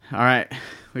All right.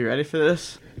 We ready for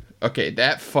this? Okay,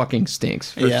 that fucking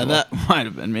stinks. Yeah, that might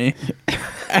have been me.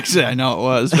 Actually, I know it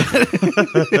was.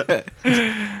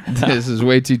 This is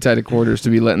way too tight of quarters to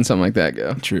be letting something like that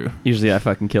go. True. Usually I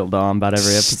fucking kill Dom about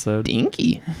every episode.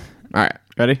 Stinky. All right.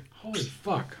 Ready? Holy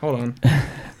fuck. Hold on.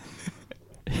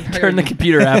 Turn the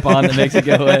computer app on that makes it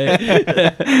go away.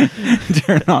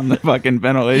 Turn on the fucking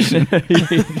ventilation.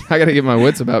 I got to get my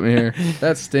wits about me here.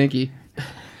 That's stinky. All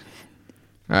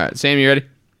right. Sam, you ready?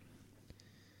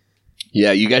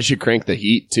 Yeah, you guys should crank the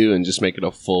heat too and just make it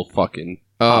a full fucking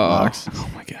hot box. Oh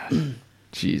my god.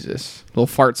 Jesus. Little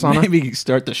fart sauna. Maybe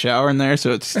start the shower in there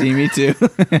so it's steamy too.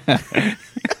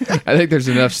 I think there's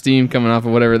enough steam coming off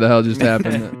of whatever the hell just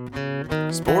happened.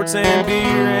 Sports and beer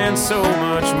and so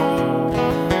much more.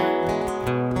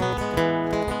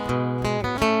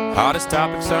 Hottest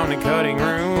topics on the cutting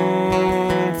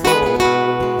room floor.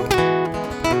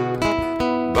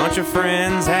 Bunch of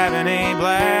friends having a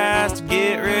blast.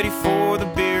 Get ready for the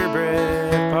Beer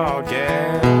Breath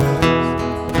Podcast.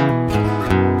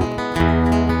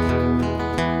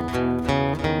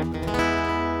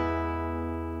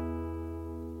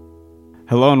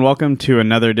 Hello and welcome to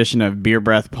another edition of Beer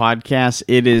Breath Podcast.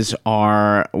 It is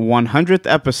our 100th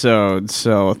episode,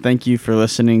 so thank you for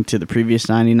listening to the previous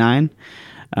 99.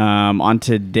 On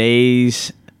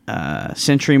today's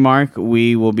century mark,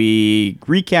 we will be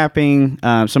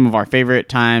recapping some of our favorite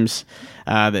times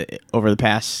over the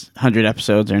past 100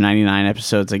 episodes, or 99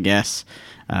 episodes, I guess,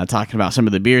 talking about some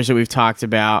of the beers that we've talked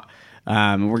about.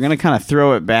 We're going to kind of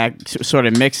throw it back, to sort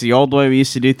of mix the old way we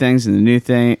used to do things and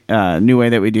the new way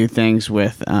that we do things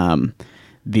with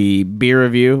the beer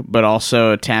review, but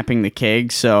also tapping the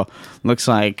keg. So looks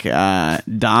like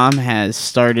Dom has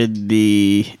started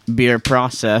the beer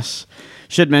process.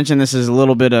 Should mention this is a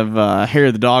little bit of hair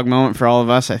of the dog moment for all of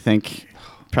us. I think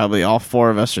probably all four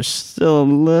of us are still a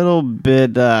little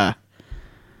bit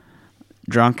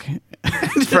drunk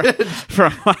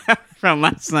from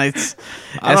last night's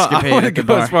escapade I want to at the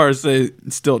go bar. as far as say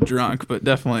still drunk, but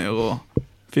definitely a little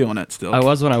feeling it still. I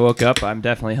was when I woke up. I'm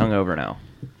definitely hungover now.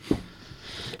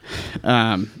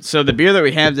 So the beer that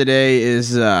we have today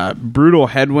is Brutal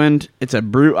Headwind. It's a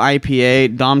Brute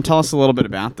IPA. Dom, tell us a little bit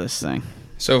about this thing.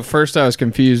 So first I was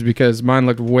confused because mine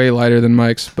looked way lighter than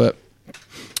Mike's, but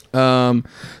so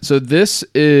this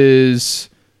is,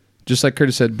 just like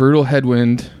Curtis said, Brutal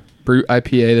Headwind Brute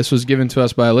IPA. This was given to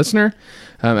us by a listener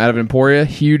out of Emporia,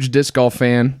 huge disc golf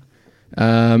fan,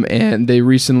 and they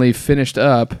recently finished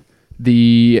up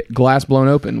the Glass Blown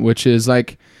Open, which is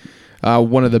like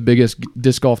one of the biggest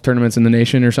disc golf tournaments in the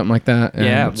nation or something like that.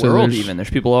 Yeah, so world even. There's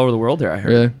people all over the world there, I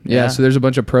heard. Really? Yeah, so there's a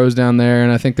bunch of pros down there,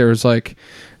 and I think there was like,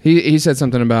 he said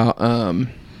something about,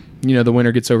 the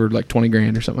winner gets over like 20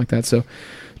 grand or something like that. So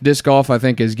disc golf, I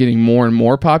think, is getting more and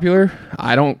more popular.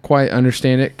 I don't quite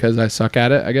understand it because I suck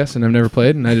at it, I guess, and I've never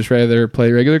played, and I just rather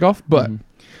play regular golf, but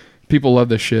people love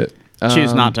this shit.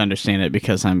 Choose not to understand it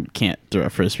because I can't throw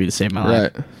a frisbee to save my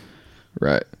life.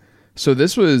 Right. So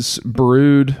this was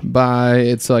brewed by,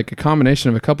 it's like a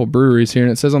combination of a couple breweries here,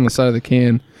 and it says on the side of the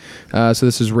can. So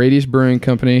this is Radius Brewing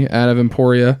Company out of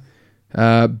Emporia.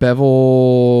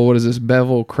 Bevel, what is this?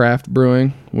 Bevel Craft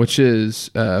Brewing, which is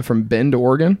from Bend,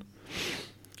 Oregon.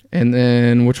 And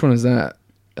then, which one is that?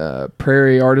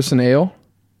 Prairie Artisan Ale.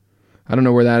 I don't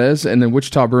know where that is. And then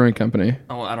Wichita Brewing Company.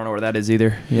 Oh, I don't know where that is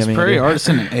either. Is Prairie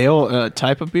Artisan an ale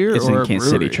type of beer It's or in Kansas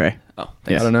City, Trey. Oh,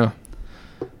 I don't know.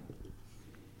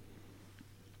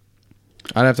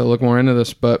 I'd have to look more into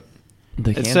this, but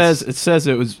It says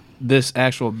it was this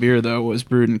actual beer though was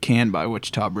brewed and canned by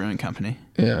Wichita Brewing Company.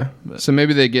 yeah. So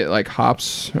maybe they get like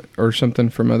hops or something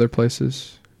from other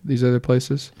places. These other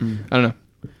places. I don't know.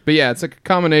 But yeah, it's like a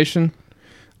combination,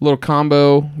 little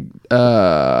combo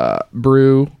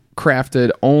brew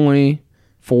crafted only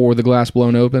for the Glass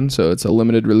Blown Open, so it's a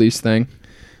limited release thing.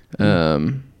 But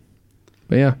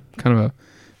yeah, kind of a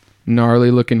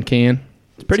gnarly looking can.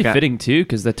 It's pretty fitting, too,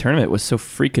 because the tournament was so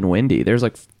freaking windy. There's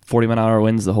like 40-mile-an-hour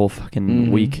winds the whole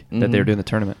fucking week that they were doing the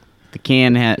tournament. The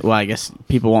can had, well, I guess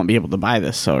people won't be able to buy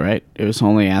this, so, right? It was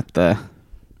only at the...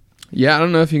 Yeah, I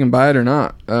don't know if you can buy it or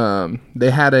not.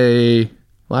 They had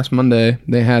last Monday,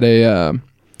 they had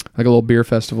like a little beer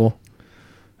festival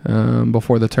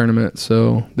before the tournament,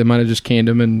 so they might have just canned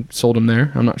them and sold them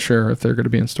there. I'm not sure if they're going to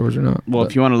be in stores or not. Well,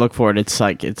 if you want to look for it, it's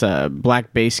a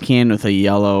black base can with a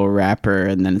yellow wrapper,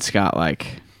 and then it's got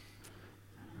like,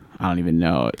 I don't even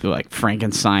know, like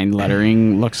Frankenstein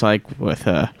lettering, looks like, with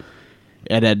a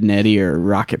Ed, Eddie or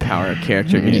Rocket Power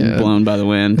character getting blown by the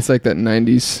wind. It's like that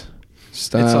 90s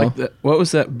style. It's like what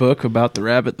was that book about the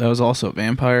rabbit that was also a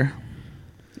vampire?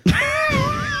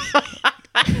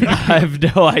 I have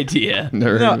no idea.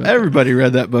 Never heard No, of it. everybody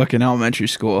read that book in elementary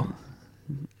school.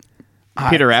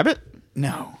 Peter Rabbit?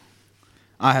 No.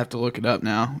 I have to look it up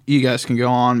now. You guys can go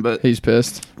on, but He's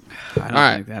pissed. I don't All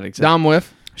right. think that exists. Dom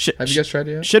Whiff. Sh- Have you guys tried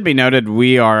it yet? Should be noted,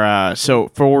 we are so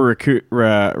for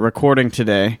recording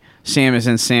today. Sam is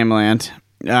in Samland,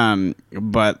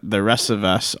 but the rest of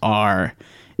us are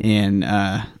in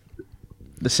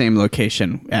the same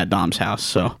location at Dom's house.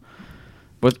 So,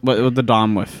 what the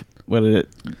Dom with? What did it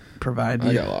provide? I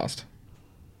You? got lost.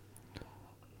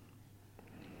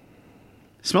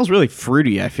 It smells really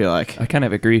fruity. I feel like. I kind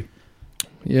of agree.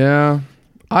 Yeah,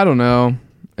 I don't know.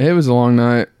 It was a long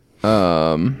night,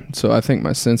 so I think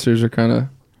my sensors are kind of.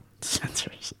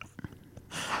 Sensors.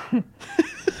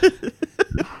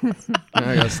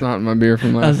 I got snot in my beer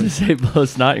from I was last. gonna say, blow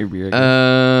snot your beer.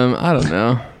 I don't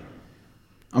know.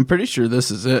 I'm pretty sure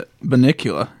this is it.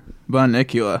 Bunnicula.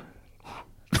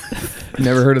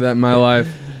 Never heard of that in my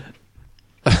life.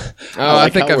 I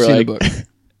like think how I've we're seen like- the book.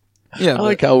 Yeah, I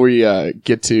like how we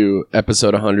get to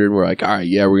episode 100. We're like, all right,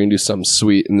 yeah, we're gonna do something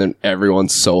sweet, and then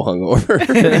everyone's so hungover.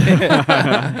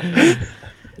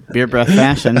 Beer breath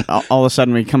fashion. All of a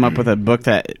sudden, we come up with a book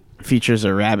that features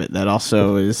a rabbit that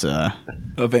also is a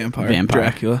vampire. Vampire.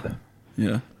 Dracula.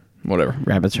 Yeah. Whatever.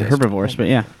 rabbits are herbivores. But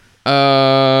yeah,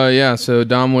 Yeah. So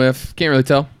Dom Whiff. Can't really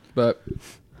tell, but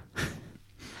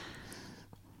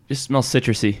Just smells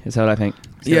citrusy. Is what I think.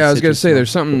 It's got yeah, a I was gonna citrus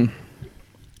say smell.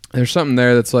 there's something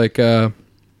there that's like kind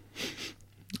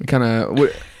of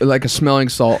like a smelling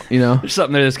salt, you know? There's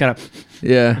something there that's kind of.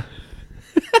 Yeah.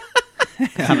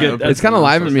 It's kind of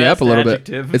livening me up a little bit.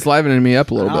 It's livening me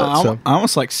up a little bit. So I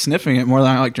almost like sniffing it more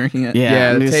than I like drinking it. yeah. Yeah,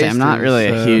 I'm, the gonna say, I'm not taste really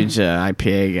is, a huge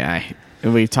IPA guy.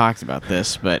 We've talked about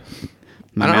this, but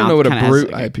my I don't mouth know what a kinda has,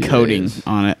 brute like, IPA coating is.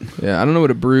 on it. yeah, I don't know what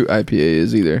a brute IPA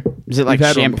is either. Is it like We've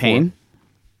had one champagne?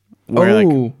 Where Oh.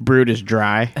 like brute is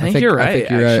dry. I think think- you're I right. think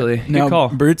you're right. Actually, No, good call.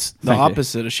 Brute's the Thank you.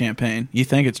 opposite of champagne. You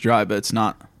think it's dry, but it's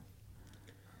not.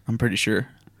 I'm pretty sure.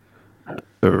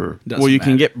 Well, Doesn't you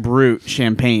can matter. get brute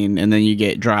champagne, and then you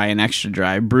get dry and extra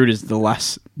dry. Brute is the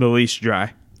least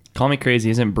dry. Call me crazy.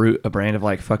 Isn't Brute a brand of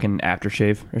like fucking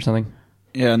aftershave or something?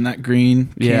 Yeah, and that green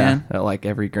can. that like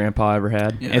every grandpa ever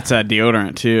had. Yeah. It's a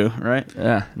deodorant too, right?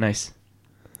 Yeah, nice.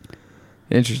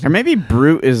 Interesting. Or maybe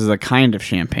brute is the kind of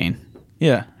champagne.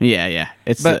 Yeah. Yeah.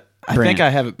 It's But the I brand. think I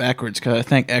have it backwards because I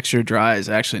think extra dry is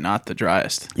actually not the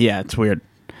driest. Yeah, it's weird.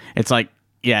 It's like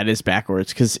it is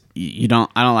backwards because I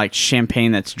don't like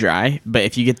champagne that's dry, but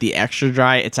if you get the extra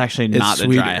dry, it's actually not the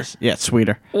sweeter. driest. Yeah, it's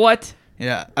sweeter. What?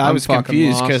 Yeah, I I'm was fucking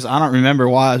confused lost. because I don't remember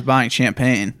why I was buying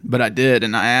champagne, but I did,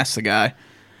 and I asked the guy.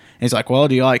 He's like, "Well,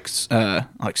 do you like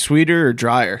sweeter or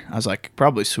drier?" I was like,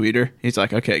 "Probably sweeter." He's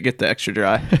like, "Okay, get the extra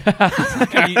dry."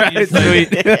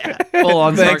 Full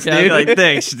on Thanks, sarcasm. dude. Like,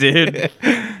 thanks, dude.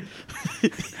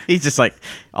 He's just like,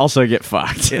 also get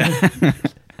fucked.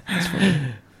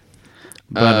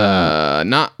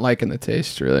 Not liking the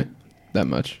taste really that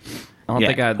much. I don't Yeah.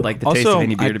 think I'd like the taste Also, of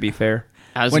any beer I- to be fair.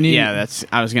 I was, When you-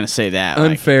 I was gonna say that.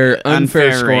 like, Unfair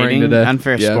scoring rating, today.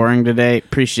 Unfair Yeah. scoring today.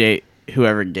 Appreciate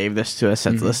whoever gave this to us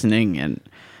that's listening, and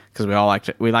because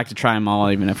we like to try them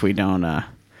all, even if we don't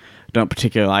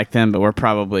particularly like them. But we're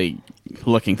probably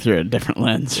looking through a different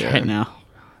lens right now.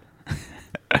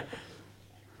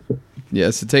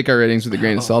 Yeah, so take our ratings with a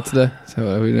grain of salt today. Is that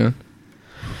what we doing?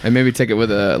 And maybe take it with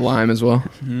a lime as well.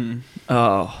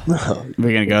 Oh,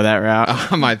 We're gonna go that route.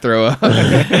 I might throw up.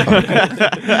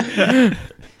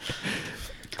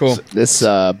 Cool. This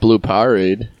blue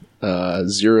Powerade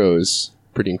Zero is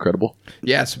pretty incredible.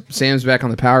 Yes, Sam's back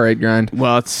on the Powerade grind.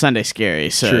 Well, it's Sunday Scary,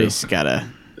 so True. he's gotta.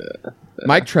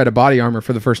 Mike tried a body armor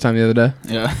for the first time the other day.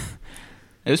 Yeah,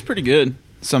 it was pretty good.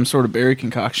 Some sort of berry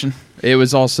concoction. It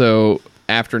was also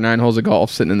after 9 holes of golf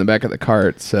sitting in the back of the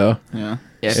cart, so Yeah,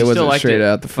 yeah, if It you wasn't still liked straight it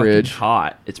out the fucking fridge.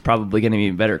 Hot. It's probably going to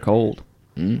be better cold.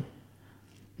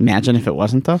 Imagine if it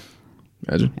wasn't though,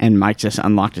 imagine. and Mike just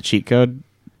unlocked a cheat code.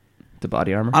 The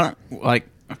body armor. I don't like.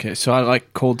 Okay, so I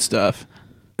like cold stuff,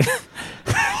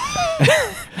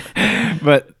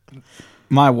 but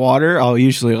my water I'll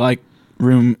usually like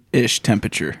room-ish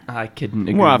temperature. I couldn't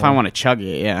agree Well, if I more. want to chug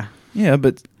it, yeah. Yeah,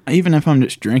 but even if I'm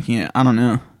just drinking it, I don't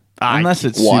know. Unless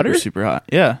it's Water? super hot.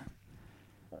 Yeah.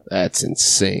 That's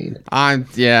insane. I'm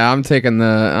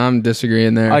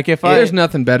disagreeing there. Like, if there's I-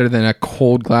 nothing better than a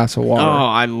cold glass of water. Oh,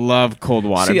 I love cold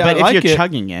water. See, I but if like you're it.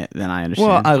 chugging it, then I understand.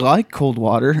 Well, I like cold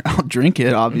water. I'll drink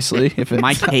it, obviously. If it's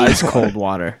Mike hates cold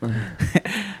water.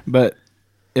 But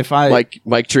if I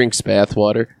Mike drinks bath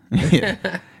water.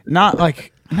 not,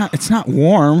 it's not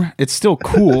warm. It's still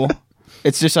cool.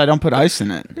 It's just I don't put ice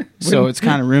in it, so it's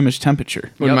kind of roomish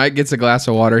temperature. When Mike gets a glass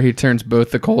of water, he turns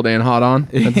both the cold and hot on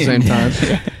at the same time.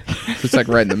 It's like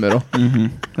right in the middle.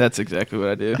 That's exactly what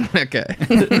I do. Okay.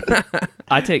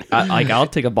 I'll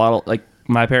take a bottle. Like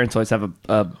my parents always have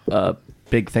a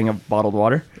big thing of bottled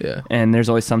water. Yeah. And there's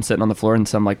always some sitting on the floor and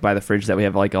some like by the fridge that we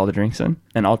have like all the drinks in.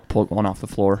 And I'll pull one off the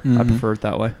floor. I prefer it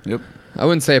that way. Yep. I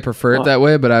wouldn't say I prefer it that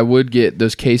way, but I would get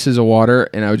those cases of water,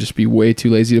 and I would just be way too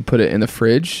lazy to put it in the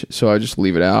fridge, so I would just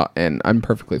leave it out, and I'm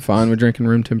perfectly fine with drinking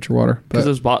room temperature water.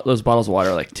 Because But those bottles of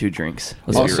water are like 2 drinks.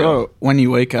 Let's be real. Also, when you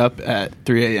wake up at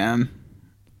 3 a.m.,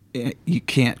 you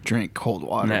can't drink cold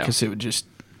water No. because it would just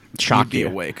Shock you'd be you.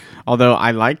 awake. Although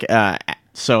I like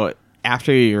so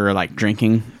after you're like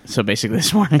drinking, so basically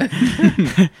this morning,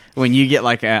 when you get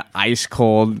like a ice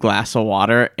cold glass of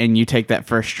water and you take that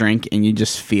first drink and you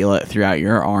just feel it throughout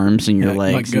your arms and your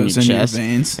Like legs goes and into your your chest,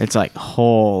 veins. it's like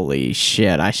holy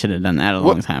shit! I should have done that a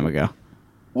long time ago.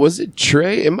 Was it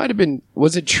Trey? It might have been.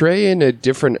 Was it Trey in a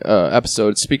different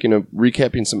episode? Speaking of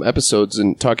recapping some episodes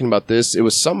and talking about this, it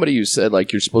was somebody who said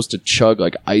like you're supposed to chug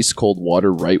like ice cold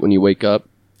water right when you wake up.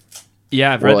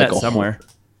 Yeah, I've Or read like that a somewhere.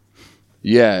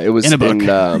 Yeah, it was In a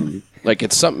book. like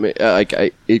it's something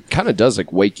it kind of does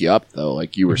like wake you up though.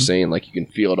 Like you were saying, like you can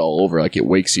feel it all over. Like it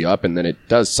wakes you up, and then it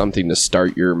does something to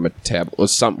start your metabolism,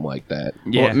 something like that.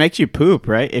 Yeah. Well, it makes you poop,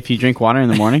 right? If you drink water in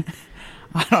the morning.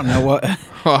 I don't know what.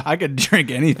 I could drink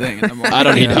anything in the morning. I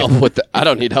don't need help with that. I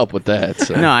don't need help with that.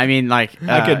 So. No, I mean like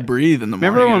I could breathe in the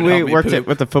morning. Remember when and we help me worked poop.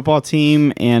 with the football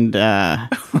team and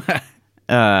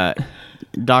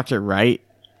Dr. Wright,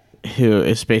 who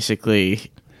is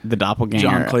basically the doppelganger.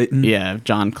 John Clayton? Yeah,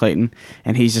 John Clayton.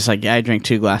 And he's just like, yeah, I drink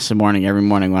 2 glasses a morning every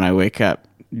morning when I wake up.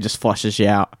 It just flushes you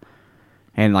out.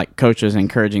 And like coach was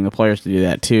encouraging the players to do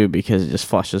that too because it just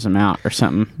flushes them out or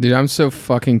something. dude, I'm so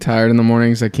fucking tired in the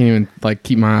mornings. I can't even like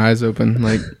keep my eyes open.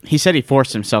 Like, He said he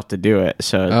forced himself to do it.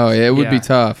 So oh yeah, it would be Yeah.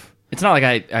 tough. It's not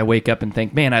like I wake up and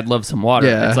think, man, I'd love some water.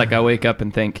 Yeah. It's like I wake up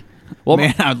and think, well,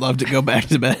 Man, I'd love to go back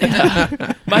to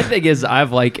bed. my thing is I'm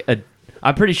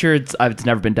pretty sure it's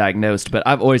never been diagnosed, but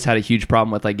I've always had a huge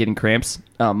problem with like getting cramps.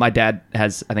 My dad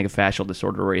has, I think, a fascial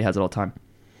disorder where he has it all the time.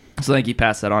 So I think he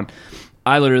passed that on.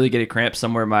 I literally get a cramp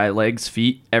somewhere in my legs,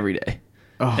 feet, every day.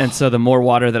 And so the more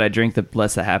water that I drink, the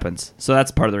less that happens. So that's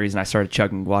part of the reason I started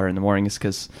chugging water in the morning is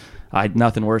because I had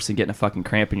nothing worse than getting a fucking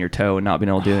cramp in your toe and not being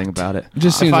able to do anything about it. It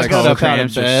just seems If I like got all up out of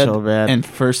cramps are bed so bad. and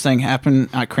first thing happened,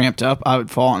 I cramped up, I would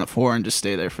fall on the floor and just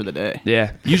stay there for the day.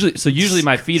 Yeah. Usually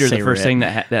my feet are the Say first rip. thing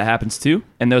that happens too,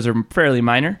 and those are fairly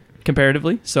minor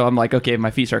comparatively. So I'm like, okay, if my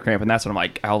feet start cramping, that's when I'm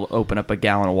like, I'll open up a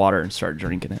gallon of water and start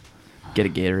drinking it. Get a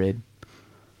Gatorade.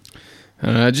 I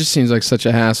don't know, it just seems like such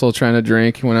a hassle trying to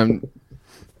drink when I'm,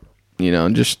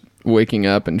 just waking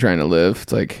up and trying to live.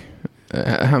 It's like,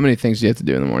 how many things do you have to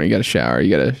do in the morning? You got to shower,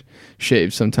 you got to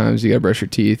shave sometimes, you got to brush your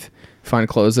teeth, find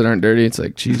clothes that aren't dirty. It's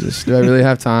like, Jesus, do I really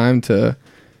have time to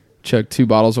chug 2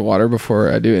 bottles of water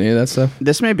before I do any of that stuff?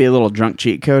 This may be a little drunk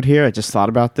cheat code here. I just thought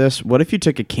about this. What if you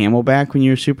took a Camelback when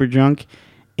you were super drunk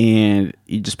and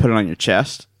you just put it on your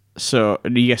chest? So,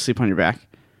 do you guys sleep on your back?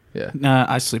 Yeah. Nah,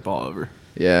 I sleep all over.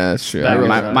 Yeah, that's true. That I really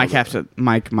really-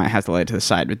 Mike might have to lay it to the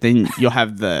side, but then you'll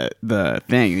have the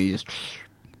thing. And you just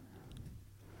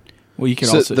Well, you could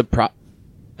So also. the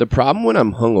problem when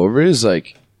I'm hungover is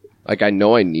like I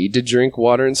know I need to drink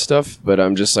water and stuff, but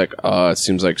I'm just like, oh, it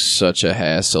seems like such a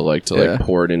hassle, like to Yeah. like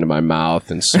pour it into my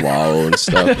mouth and swallow and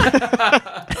stuff.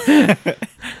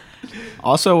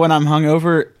 Also, when I'm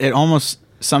hungover, it almost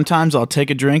sometimes I'll take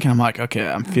a drink and I'm like, okay,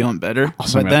 I'm feeling better.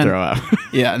 also but gonna then, throw up.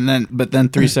 yeah, but then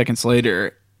 3 seconds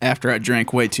later, after I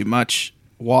drank way too much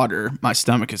water, my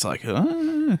stomach is like,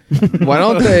 Why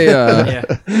don't they?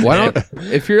 Why don't?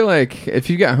 If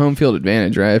you got home field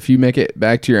advantage, right? If you make it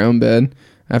back to your own bed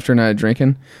after a night of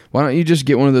drinking, why don't you just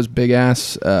get one of those big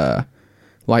ass,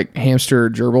 like hamster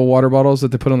gerbil water bottles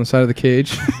that they put on the side of the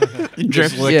cage?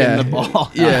 just licking yeah. the ball.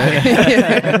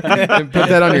 Yeah, and put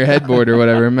that on your headboard or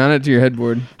whatever. Mount it to your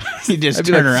headboard. You just That'd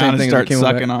be turn like the same around and thing start that came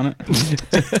sucking on it.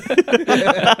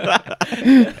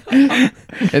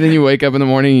 And then you wake up in the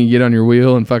morning and you get on your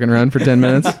wheel and fucking run for 10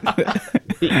 minutes.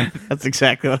 That's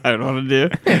exactly what I would want to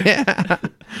do.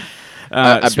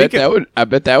 I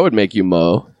bet that would make you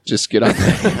mow. Just get on the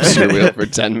hamster wheel for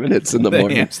 10 minutes in the The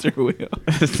morning. hamster wheel.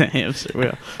 the hamster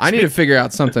wheel. I need to figure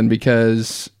out something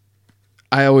because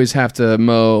I always have to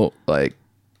mow like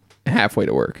halfway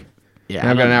to work. Yeah, And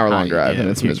I've got an hour-long drive, and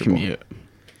it's huge miserable. commute.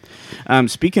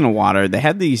 Speaking of water, they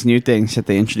had these new things that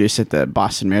they introduced at the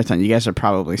Boston Marathon. You guys have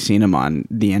probably seen them on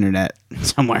the internet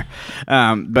somewhere.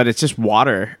 But it's just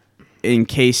water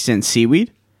encased in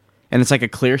seaweed. And it's like a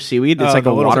clear seaweed. It's Oh, like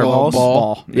the a little water balls?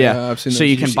 ball. Yeah, Yeah. I've seen So those.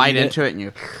 you You can just bite eat it? into it and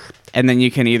you... and then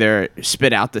you can either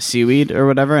spit out the seaweed or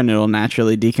whatever, and it'll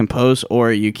naturally decompose,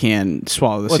 or you can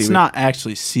swallow the Well, seaweed. it's not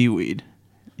actually seaweed.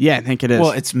 Yeah, I think it is.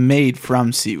 Well, it's made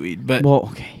from seaweed, but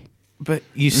okay. but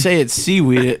you say it's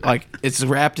seaweed, like it's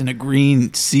wrapped in a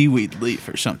green seaweed leaf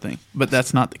or something. But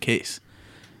that's not the case.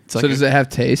 It's So does it have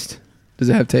taste? Does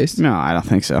it have taste? No, I don't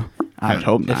think so. I would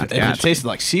hope not. If it tasted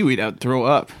like seaweed, I would throw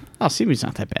up. Oh, seaweed's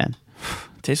not that bad.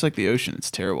 It tastes like the ocean.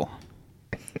 It's terrible.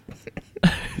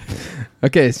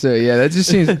 Okay, so yeah, that just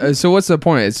seems. So what's the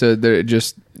point? So they're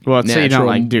just Well, say you don't natural,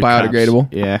 like do biodegradable.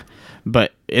 cups. Yeah,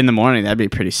 but in the morning that'd be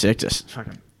pretty sick. Just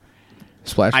fucking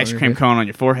Splash ice on your cream face. cone on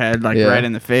your forehead, like Yeah. right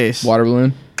in the face. Water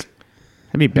balloon.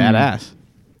 That'd be badass.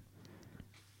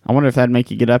 I wonder if that'd make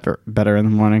you get up better in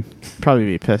the morning. Probably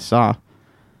be pissed off.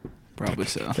 Probably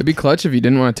so. It'd be clutch if you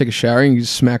didn't want to take a shower. You could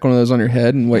just smack one of those on your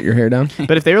head and wet your hair down,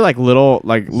 But if they were like little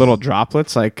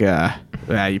droplets, like yeah,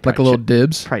 you like probably a little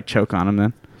dibs. probably choke on them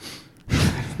then.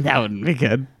 That wouldn't be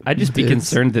good. I'd just be Dibs.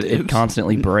 concerned that it'd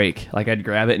constantly break. Like I'd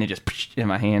grab it and it just in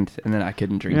my hand, and then I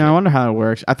couldn't drink Yeah, I it. wonder how it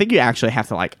works. I think you actually have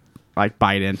to like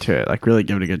bite into it, like really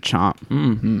give it a good chomp.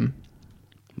 Mm-hmm.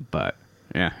 But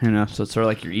yeah, who knows? So it's sort of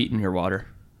like you're eating your water.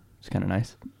 It's kind of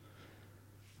nice.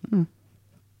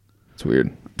 It's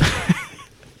weird.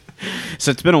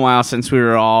 So it's been a while since we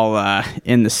were all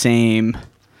in the same,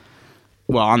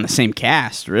 on the same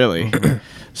cast, really.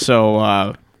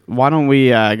 So why don't we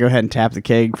go ahead and tap the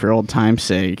keg for old time's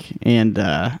sake, and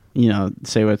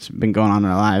say what's been going on in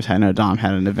our lives. I know Dom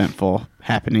had an eventful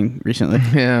happening recently.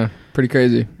 Yeah, pretty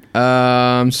crazy.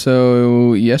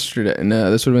 So yesterday, no,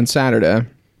 this would have been Saturday.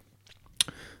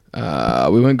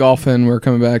 We went golfing. We were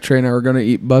coming back. Trey and I were going to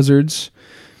eat buzzards.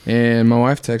 And my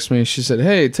wife texted me. She said,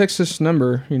 "Hey, text this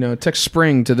number. Text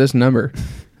Spring to this number,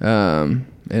 and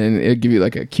it'll give you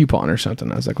like a coupon or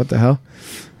something." I was like, "What the hell?"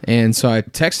 And so I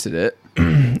texted it.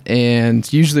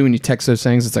 And usually when you text those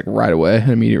things, it's like right away, an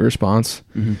immediate response.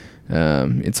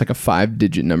 Mm-hmm. It's like a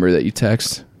 5-digit number that you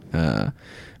text.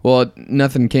 Well,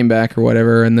 nothing came back or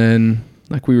whatever, and then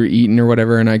like we were eating or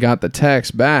whatever, and I got the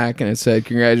text back, and it said,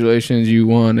 "Congratulations, you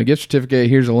won a gift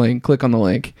certificate. Here's a link. Click on the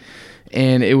link."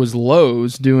 And it was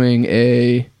Lowe's doing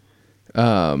a,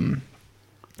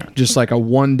 just like a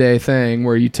 1-day thing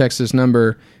where you text this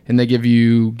number and they give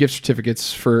you gift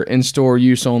certificates for in-store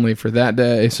use only for that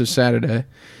day, so Saturday.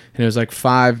 And it was like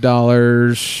 $5,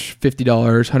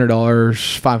 $50, $100,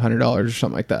 $500 or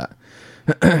something like that.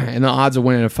 And the odds of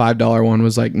winning a $5 one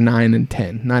was like 9 and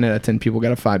 10. 9 out of 10 people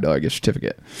got a $5 gift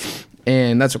certificate.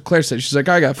 And that's what Claire said. She's like,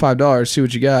 "I got $5. See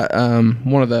what you got."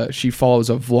 She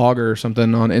follows a vlogger or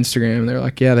something on Instagram, and they're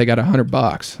like, "Yeah, they got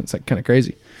 $100." It's like kind of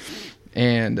crazy.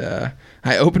 And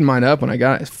I opened mine up when I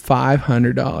got it.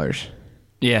 $500.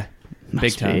 Yeah,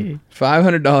 big time.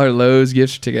 $500 Lowe's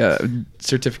gift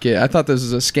certificate. I thought this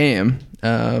was a scam,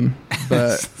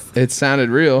 but it sounded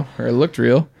real, or it looked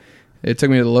real. It took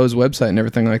me to the Lowe's website and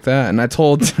everything like that. And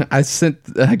I sent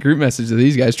a group message to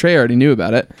these guys. Trey already knew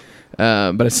about it.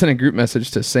 But I sent a group message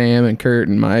to Sam and Kurt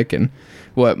and Mike. And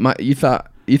you thought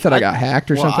I got hacked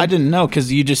or something? I didn't know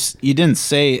because you didn't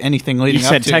say anything leading You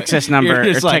up said to text it. this number You're or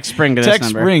just text Spring to this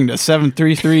text number. Spring to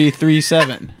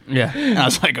 73337. Yeah. And I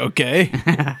was like, okay,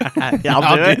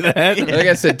 I'll do it. that. Like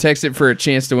I said, text it for a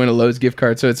chance to win a Lowe's gift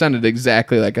card. So it sounded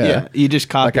exactly like a. Yeah, you just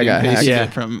copied like I got and pasted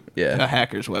hacked. it from Yeah. a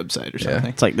hacker's website or something.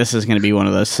 It's like this is going to be one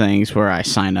of those things where I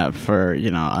sign up for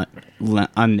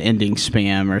unending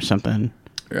spam or something.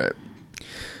 Right.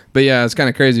 But yeah, it's kind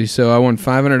of crazy. So I won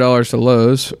 $500 to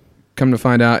Lowe's. Come to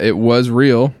find out, it was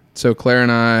real. So Claire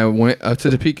and I went up to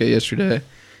Topeka yesterday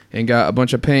and got a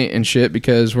bunch of paint and shit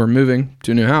because we're moving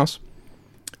to a new house.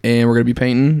 And we're going to be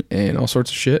painting and all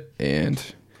sorts of shit. And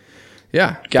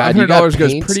yeah, God, you got $500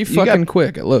 goes paint? pretty You got- fucking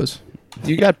quick at Lowe's.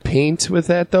 You got paint with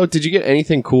that though? Did you get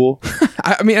anything cool?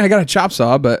 I mean, I got a chop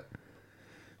saw, but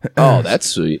Oh, that's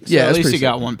sweet. yeah, So at that's least pretty you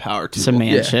got sick. one power tool. Some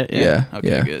man Yeah, shit. yeah.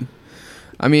 Okay, good.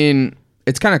 I mean,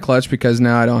 it's kind of clutch because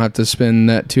now I don't have to spend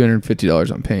that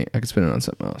 $250 on paint. I could spend it on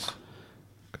something else.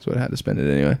 That's what I had to spend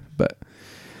it anyway. But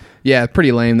yeah,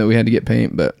 pretty lame that we had to get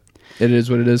paint, but it is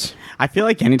what it is. I feel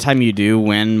like anytime you do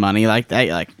win money like that,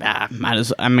 you're like, I'm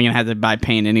gonna have to buy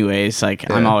paint anyways. Like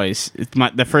I'm always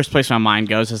the first place my mind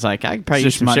goes is like I could probably It's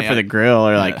use just some money. shit for the grill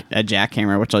or like a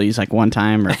jackhammer, which I'll use like one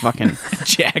time or fucking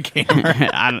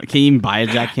Jackhammer. Can you even buy a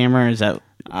jackhammer? Is that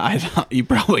You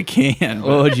probably can.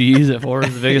 What would you use it for?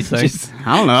 Is the biggest thing.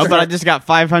 I don't know, but I just got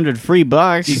 500 free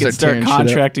bucks. You can Start start tearing shit up.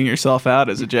 contracting yourself out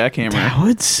as a jackhammer. That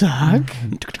would suck.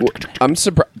 I'm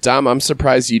surprised, Dom. I'm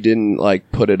surprised you didn't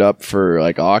like put it up for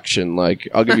like auction. Like,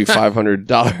 I'll give you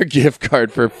 $500 gift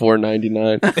card for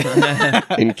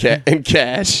 $4.99 in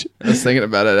cash. I was thinking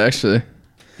about it actually.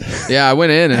 Yeah, I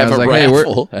went in and I Have was a like, "Hey,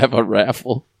 raffle. Have a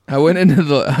raffle. I went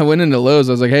into Lowe's.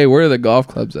 I was like, "Hey, where are the golf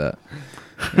clubs at?"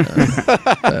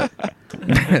 But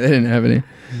they didn't have any,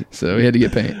 so we had to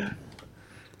get paint.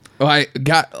 Well, I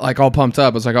got like all pumped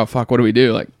up. I was like, "Oh fuck, what do we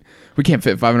do?" Like, we can't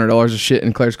fit $500 of shit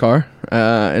in Claire's car,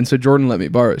 and so Jordan let me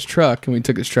borrow his truck, and we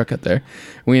took his truck out there.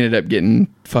 We ended up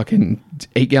getting fucking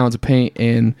 8 gallons of paint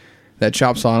and that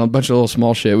chop saw and a bunch of little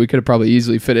small shit. We could have probably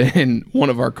easily fit it in one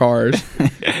of our cars.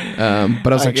 But I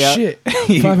was like, shit,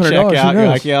 $500. You're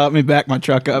like, yeah, let me back my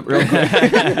truck up real quick. You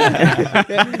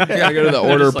gotta go to the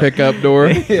order pickup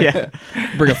door. Yeah.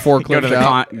 Bring a forklift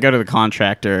out. Go to the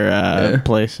contractor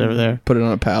place over there. Put it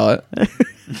on a pallet.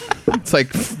 It's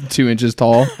like 2 inches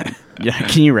tall. Yeah,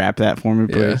 can you wrap that for me,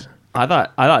 please? I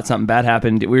thought something bad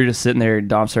happened. We were just sitting there, and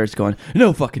Dom starts going,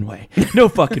 "No fucking way, no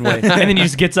fucking way," and then he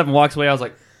just gets up and walks away. I was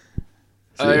like,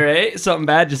 "All right, something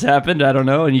bad just happened. I don't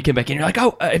know." And you came back in, you're like,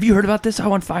 "Oh, have you heard about this? I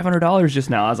won $500 just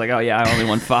now." I was like, "Oh yeah, I only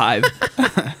won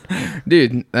 $5."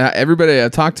 Dude, everybody I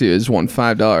talked to has won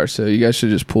 $5, so you guys should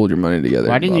have just pulled your money together.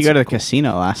 Why didn't you go to the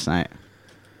casino last night?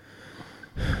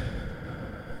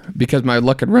 Because my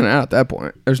luck had run out at that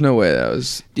point. There's no way that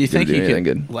was. Do you think you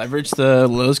could leverage the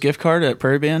Lowe's gift card at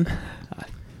Prairie Band?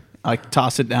 Like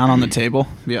toss it down on the table,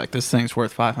 be like, "This thing's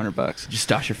worth $500." Just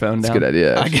toss your phone That's down. a good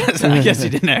idea. I guess you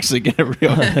didn't actually get a real.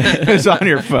 It was on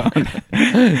your phone.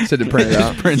 Said to print it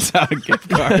out. Prints out a gift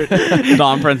card.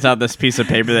 Dom prints out this piece of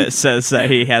paper that says that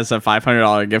he has a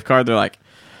 $500 gift card. They're like,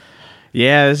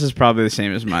 "Yeah, this is probably the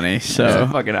same as money." So It's a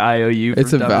fucking IOU.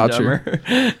 It's a Dumb and voucher.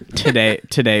 Dumber.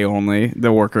 today only,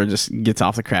 the worker just gets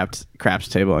off the craps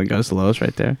table and goes to Lowe's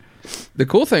right there. The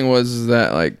cool thing was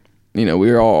that, like, you know,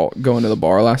 we were all going to the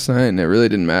bar last night, and it really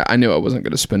didn't matter. I knew I wasn't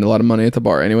going to spend a lot of money at the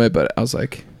bar anyway, but I was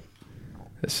like,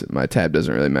 my tab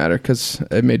doesn't really matter because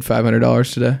I made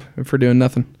 $500 today for doing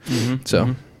nothing.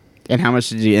 So, And how much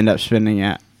did you end up spending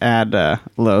at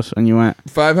Lowe's when you went?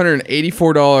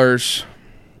 $584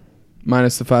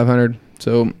 minus the 500.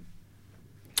 So,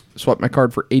 swapped my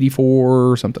card for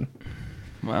 84 or something.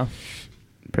 Wow.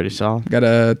 Pretty solid. Got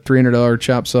a $300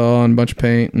 chop saw and a bunch of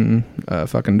paint and a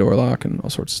fucking door lock and all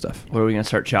sorts of stuff. What are we gonna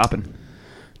start chopping?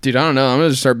 Dude, I don't know. I'm gonna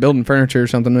just start building furniture or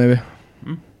something maybe.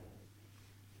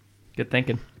 Good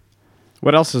thinking.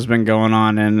 What else has been going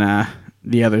on in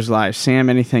the others' lives? Sam,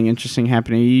 anything interesting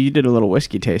happening? You did a little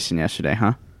whiskey tasting yesterday,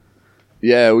 huh?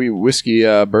 Yeah, we whiskey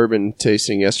bourbon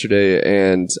tasting yesterday,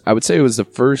 and I would say it was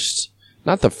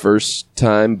not the first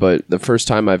time, but the first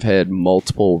time I've had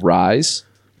multiple ryes,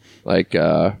 like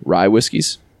rye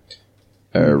whiskeys,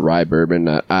 or rye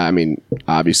bourbon. I mean,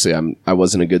 obviously, I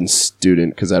wasn't a good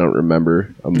student because I don't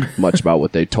remember much about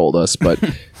what they told us. But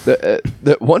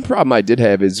the one problem I did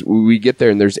have is we get there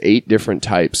and there's 8 different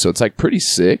types, so it's like pretty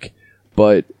sick,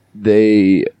 but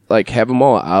they like have them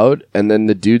all out, and then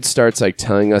the dude starts like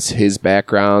telling us his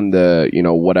background, the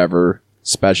whatever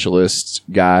specialist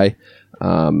guy,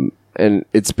 and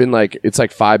it's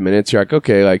like 5 minutes. You're like,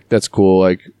 okay, like that's cool,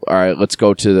 like all right, let's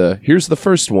go to here's the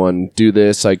first one, do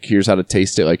this, like here's how to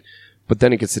taste it, like, but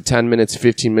then it gets to 10 minutes,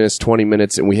 15 minutes, 20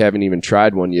 minutes, and we haven't even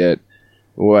tried one yet.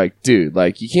 We're like, dude,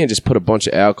 like you can't just put a bunch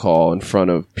of alcohol in front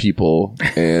of people.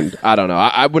 And I don't know,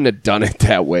 I wouldn't have done it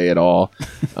that way at all.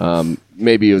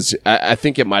 Maybe it was, I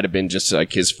think it might have been just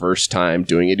like his first time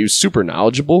doing it. He was super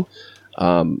knowledgeable.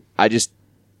 I just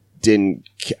didn't,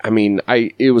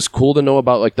 it was cool to know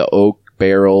about like the oak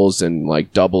barrels and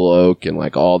like double oak and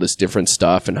like all this different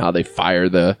stuff and how they fire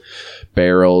the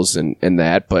barrels and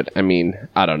that. But I mean,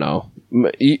 I don't know.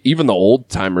 Even the old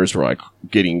timers were like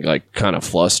getting like kind of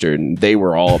flustered, and they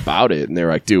were all about it. And they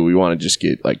were like, dude, we want to just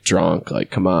get like drunk.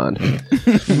 Like, come on.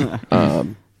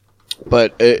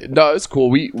 But no, it's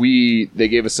cool. They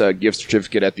gave us a gift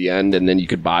certificate at the end, and then you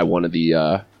could buy one of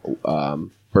the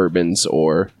bourbons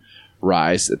or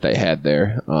ryes that they had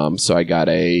there. So I got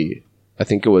I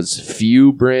think it was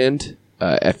Few brand,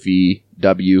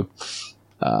 FEW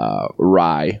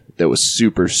rye that was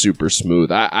super, super smooth.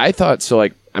 I thought so.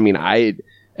 Like, I mean,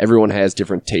 everyone has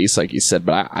different tastes, like you said,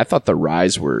 but I thought the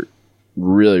ryes were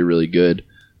really, really good.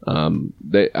 A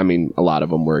lot of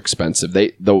them were expensive.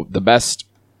 The best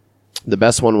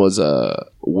one was a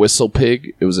Whistle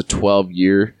Pig. It was a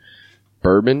 12-year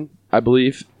bourbon, I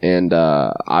believe, and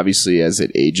obviously as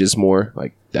it ages more,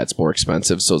 like that's more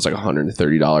expensive. So it's like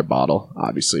 $130 bottle.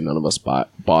 Obviously, none of us bought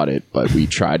it, but we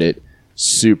tried it.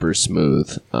 Super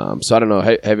smooth. So I don't know.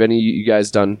 Have any of you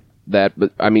guys done that?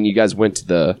 But I mean, you guys went to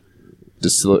the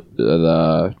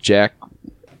Jack,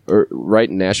 or right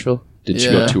in Nashville. Did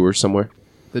you go tour somewhere?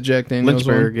 The Jack Daniels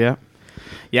Lynchburg, one? yeah.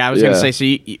 Yeah, I was going to say, so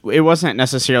it wasn't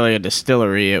necessarily a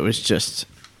distillery. It was just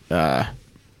a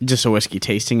whiskey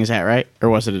tasting. Is that right? Or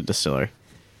was it a distillery?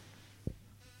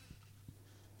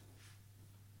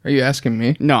 Are you asking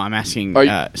me, No, I'm asking Are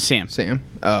you- Sam. Sam?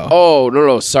 Oh, Oh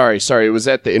no, sorry. It was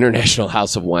at the International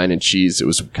House of Wine and Cheese. It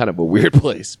was kind of a weird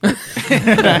place.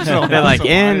 They're like,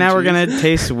 and now we're gonna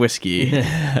taste whiskey.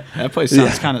 That place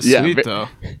sounds kind of Yeah, sweet but- though.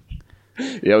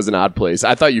 Yeah, it was an odd place.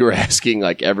 I thought you were asking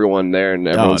like everyone there, and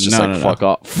everyone's just no, like,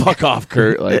 no. fuck off,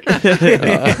 Kurt. Like,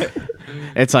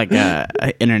 It's like a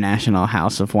International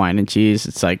House of Wine and Cheese.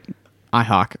 It's like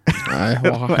IHOC.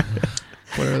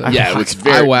 Whatever that yeah, it was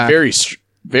IWAC.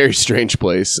 very strange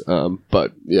place.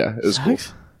 But yeah, it was cool.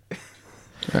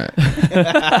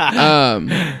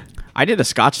 I did a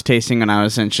Scotch tasting when I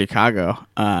was in Chicago.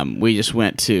 We just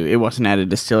went to. It wasn't at a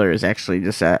distillery. It was actually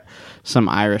just at some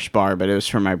Irish bar, but it was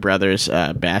for my brother's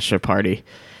bachelor party.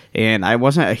 And I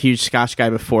wasn't a huge Scotch guy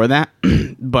before that,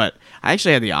 but I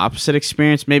actually had the opposite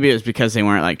experience. Maybe it was because they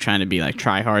weren't like trying to be like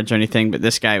tryhards or anything. But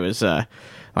this guy was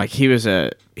like he was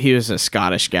a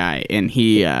Scottish guy, and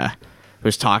he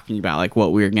was talking about like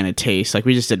what we were gonna taste. Like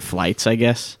we just did flights, I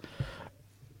guess.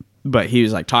 But he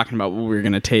was like talking about what we were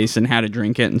gonna taste and how to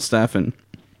drink it and stuff. And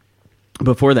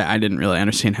before that, I didn't really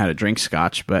understand how to drink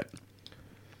Scotch, but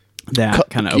that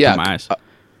kind of opened my eyes.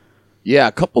 Yeah,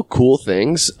 a couple cool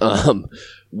things.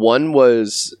 One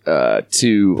was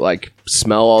to like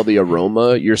smell all the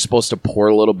aroma. You're supposed to pour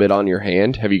a little bit on your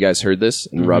hand. Have you guys heard this?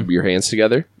 And rub your hands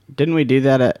together. Didn't we do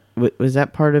that at? Was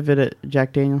that part of it at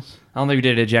Jack Daniels? I don't think we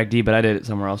did it at Jack D, but I did it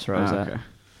somewhere else where I was at.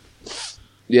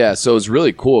 Yeah, so it was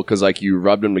really cool because like you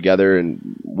rubbed them together and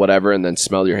whatever, and then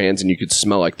smelled your hands, and you could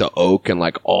smell like the oak and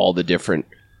like all the different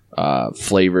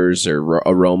flavors or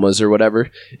aromas or whatever.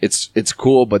 It's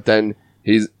cool, but then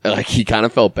he's like he kind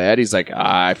of felt bad. He's like,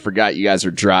 I forgot you guys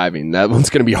are driving. That one's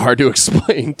gonna be hard to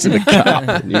explain to the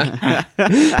cop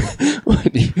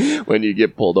when you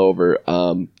get pulled over.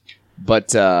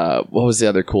 But what was the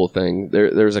other cool thing?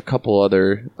 There's a couple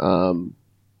other.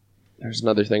 There's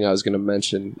another thing I was going to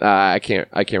mention. I can't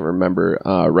remember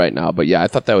right now. But yeah, I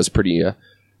thought that was pretty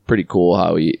cool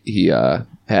how he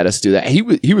had us do that.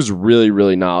 He was really,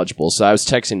 really knowledgeable. So I was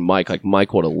texting Mike. Like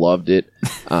Mike would have loved it.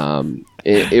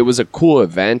 It was a cool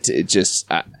event. It just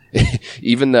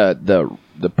even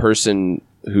the person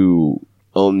who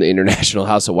owned the International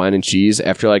House of Wine and Cheese,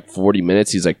 after like 40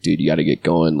 minutes, he's like, dude, you got to get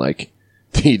going. Like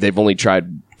they've only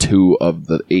tried 2 of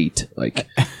the 8. Like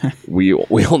we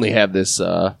only have this.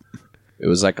 It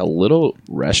was like a little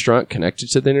restaurant connected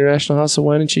to the International House of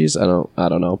Wine and Cheese. I don't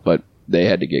know, but they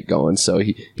had to get going, so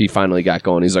he finally got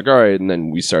going. He's like, all right, and then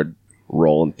we started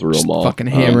rolling through them all. fucking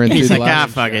hammering through He's the like,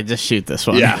 last. fuck it, just shoot this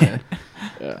one. Yeah.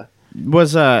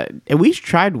 Was we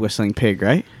tried Whistling Pig,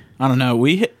 right? I don't know.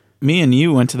 Me and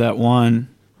you went to that one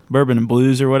Bourbon and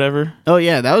Blues or whatever, Oh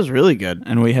yeah, that was really good.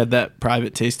 and we had that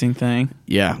private tasting thing.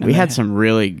 Yeah, we had some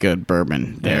really good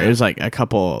bourbon there. Yeah. It was like a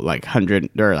couple like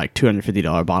 $100 or like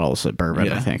 $250 bottles of bourbon,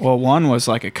 I think. Well, one was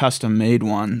like a custom made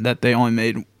one that they only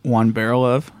made one barrel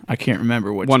of. I can't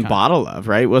remember which one kind. bottle of,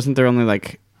 right? Wasn't there only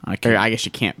like I can't- or I guess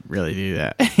you can't really do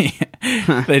that.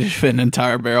 They just fit an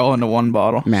entire barrel into one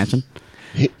bottle. Imagine.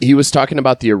 He was talking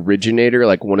about the originator,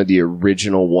 like one of the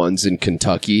original ones in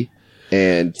Kentucky,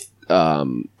 and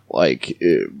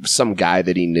some guy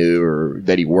that he knew or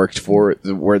that he worked for,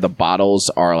 where the bottles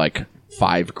are like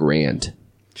 $5,000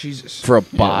 Jesus. for a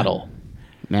bottle.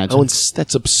 Imagine.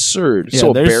 That's absurd. Yeah,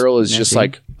 so a there's- barrel is just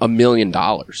like $1 million.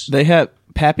 They have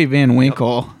Pappy Van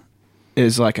Winkle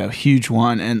is like a huge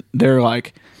one, and they're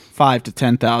like 5,000 to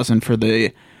 10,000 for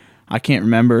the. I can't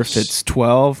remember if it's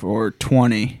 12 or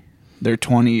 20. Their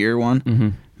 20-year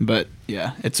one, but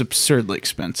yeah, it's absurdly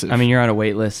expensive. I mean, you're on a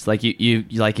wait list. Like you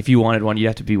like if you wanted one, you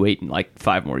have to be waiting like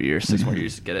 5 more years, 6 more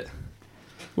years to get it.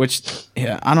 which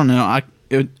yeah, I don't know.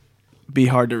 It would be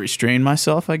hard to restrain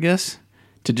myself, I guess,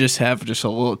 to just have just a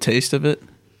little taste of it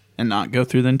and not go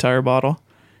through the entire bottle.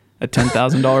 A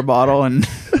 $10,000 bottle in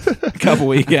a couple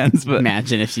weekends, but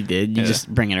Imagine if you did. You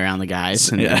just bring it around the guys,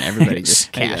 and Yeah. then everybody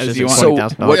just Hey, cashes guys, a you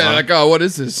want- $20,000. Yeah, like, oh, what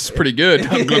is this? It's pretty good.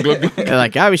 Glug, glug, glug. They're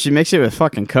like, we should mix it with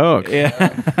fucking Coke.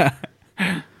 yeah.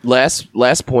 Last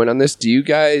point on this: do you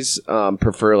guys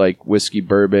prefer like whiskey,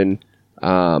 bourbon,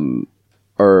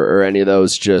 or any of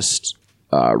those just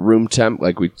room temp?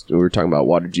 Like we were talking about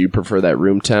water. Do you prefer that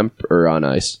room temp or on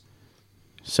ice?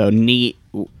 So neat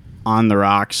on the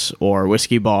rocks or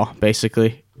whiskey ball,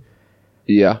 basically.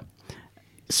 Yeah.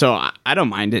 So I don't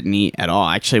mind it neat at all.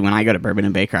 Actually, when I go to Bourbon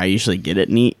and Baker, I usually get it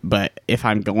neat. But if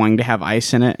I'm going to have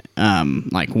ice in it,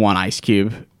 like 1 ice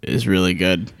cube is really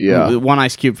good. Yeah. 1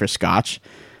 ice cube for Scotch.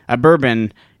 A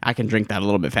bourbon, I can drink that a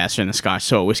little bit faster than a Scotch.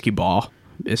 So a whiskey ball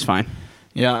is fine.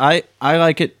 Yeah, I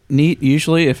like it neat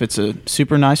usually if it's a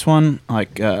super nice one.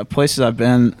 Like places I've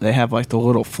been, they have like the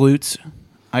little flutes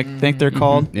I think they're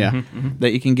called. Yeah.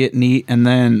 That you can get neat, and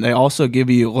then they also give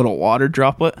you a little water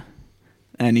droplet,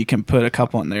 and you can put a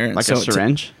couple in there. And Like so a it's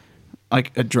syringe?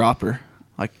 like a dropper,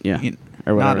 like Yeah. not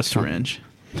Or whatever a it's called. syringe.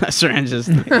 A syringe is...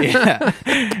 Yeah,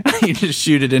 you just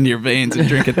shoot it into your veins and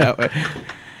drink it that way.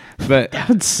 But That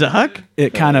would suck.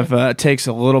 it kind of takes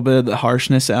a little bit of the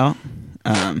harshness out.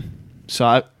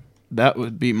 That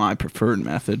would be my preferred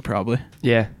method, probably.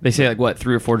 Yeah, they say like what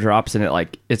 3 or 4 drops, and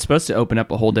it's supposed to open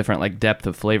up a whole different like depth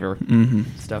of flavor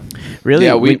stuff. Really?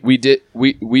 Yeah, we did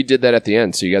that at the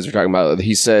end. So you guys were talking about.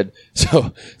 He said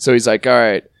so he's like, all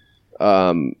right,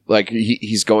 like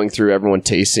he's going through everyone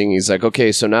tasting. He's like,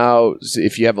 okay, so now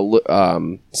if you have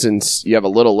since you have a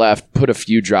little left, put a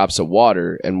few drops of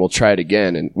water, and we'll try it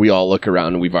again. And we all look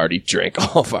around, and we've already drank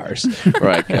all of ours.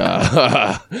 We're like,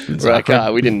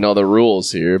 we didn't know the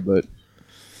rules here, but.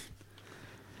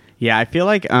 Yeah, I feel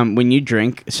like when you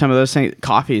drink some of those things,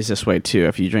 coffee is this way too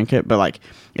if you drink it, but like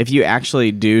if you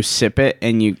actually do sip it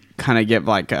and you kind of give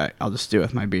like I'll just do it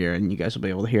with my beer and you guys will be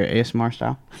able to hear it ASMR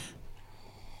style.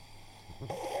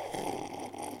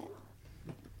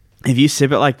 If you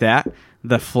sip it like that,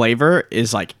 the flavor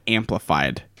is like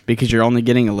amplified because you're only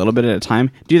getting a little bit at a time.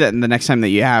 Do that the next time that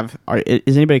you have.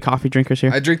 Is anybody coffee drinkers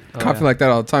here? I drink coffee like that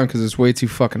all the time because it's way too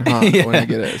fucking hot when I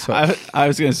get it. So I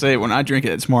was gonna say when I drink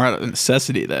it, it's more out of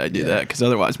necessity that I do that because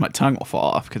otherwise my tongue will fall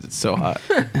off because it's so hot.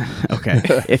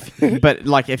 Okay. But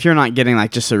like if you're not getting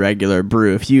like just a regular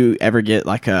brew, if you ever get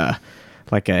like a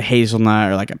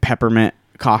hazelnut or like a peppermint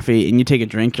coffee and you take a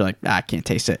drink, you're like, I can't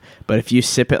taste it. But if you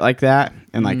sip it like that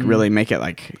and like really make it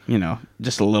like,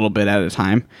 just a little bit at a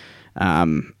time,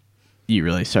 you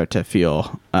really start to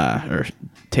feel or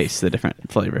taste the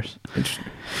different flavors. interesting.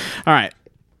 All right.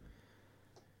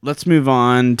 Let's move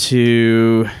on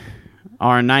to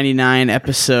our 99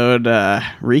 episode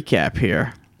recap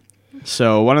here.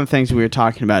 So one of the things we were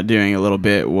talking about doing a little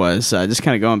bit was just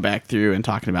kind of going back through and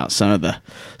talking about some of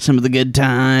the good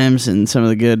times and some of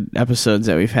the good episodes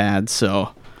that we've had. So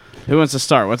who wants to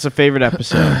start? What's a favorite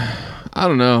episode? I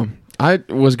don't know. I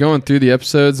was going through the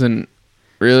episodes and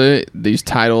really these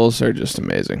titles are just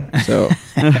amazing. So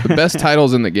the best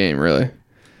titles in the game, really.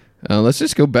 Let's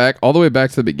just go back all the way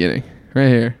back to the beginning, right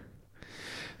here.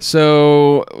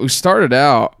 So we started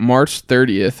out March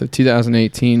 30th of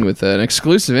 2018 with an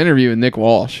exclusive interview with Nick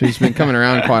Walsh, who's been coming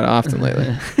around quite often lately.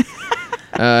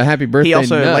 Happy birthday, He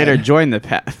also Nud. later joined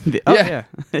the Yeah.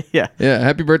 yeah. Yeah,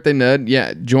 happy birthday, Nud.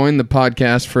 Yeah, joined the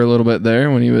podcast for a little bit there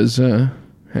when he was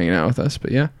hanging out with us.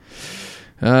 But yeah.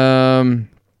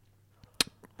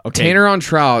 Okay. Tanner on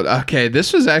trial. Okay,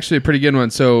 this was actually a pretty good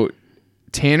one. So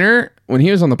Tanner, when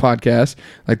he was on the podcast,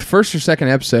 like the first or second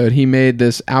episode, he made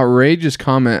this outrageous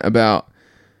comment about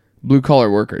blue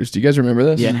collar workers. Do you guys remember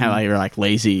this? Yeah, and how you're like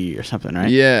lazy or something, right?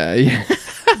 Yeah.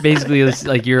 Basically, it's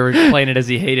like you're playing it as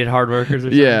he hated hard workers or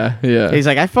something. Yeah. He's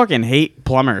like, I fucking hate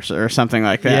plumbers or something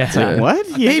like that. Yeah. It's like,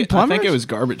 what? You hate I plumbers? think it was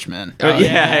Garbage Men.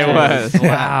 Yeah, it was.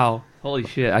 Wow. Holy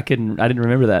shit. I didn't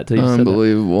remember that till you said that.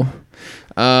 Unbelievable.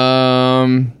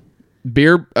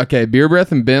 Beer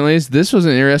Breath and Bentley's. This was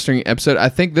an interesting episode. I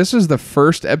think this was the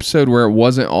first episode where it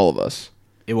wasn't all of us.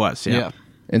 It was, yeah.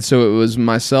 And so it was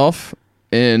myself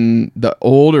in the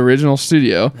old original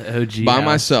studio OG by house.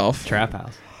 myself. Trap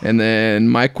house. And then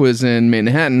Mike was in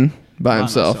Manhattan by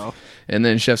himself. myself. And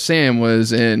then Chef Sam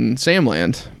was in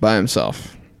Samland by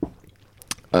himself.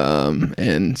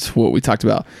 And what we talked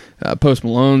about. Post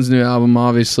Malone's new album,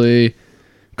 obviously.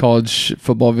 College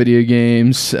football video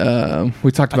games.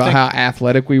 We talked about how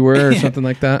athletic we were or something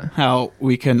like that. How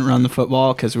we couldn't run the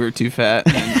football because we were too fat.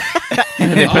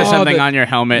 And They put Oh, something the- on your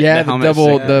helmet. Yeah, the the helmet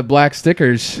double, stick. the black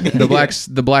stickers,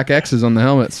 the black X's on the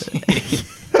helmets.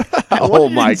 Oh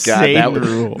my god, insane that was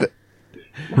rule.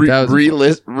 That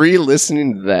was-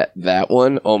 re-listening to that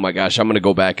one. Oh my gosh, I'm gonna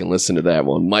go back and listen to that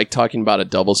one. Mike talking about a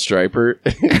double striper,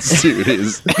 dude,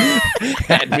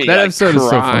 had me That like, episode is so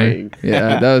crying. funny.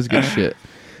 Yeah, that was good shit.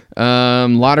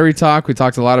 Lottery talk. We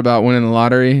talked a lot about winning the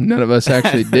lottery. None of us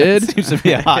actually did. seems to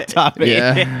be a hot topic.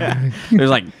 Yeah. There's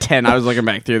like 10. I was looking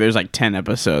back through. There's like 10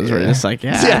 episodes where it's like,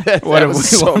 What have we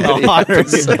so won the many lottery?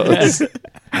 episodes.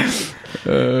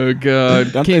 Oh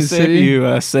god. Don't they Kansas say City. if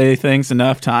you say things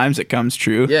enough times, it comes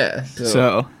true? Yeah.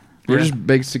 So we're just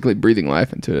basically breathing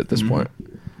life into it at this point.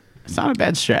 It's not a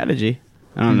bad strategy.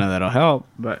 I don't know that'll help,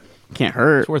 but can't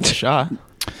hurt. it's worth a shot.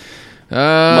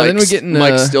 Then we get in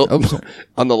Mike still oops.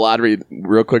 on the lottery.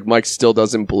 Real quick, Mike still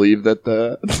doesn't believe that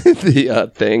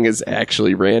the thing is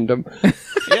actually random.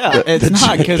 Yeah, it's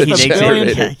not because He the takes it billion,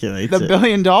 and calculates the it.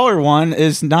 $1 billion one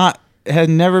is not has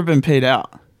never been paid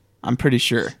out. I'm pretty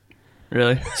sure.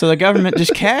 Really? So the government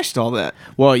just cashed all that.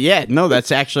 Well, yeah, no,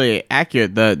 that's actually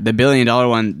accurate. The $1 billion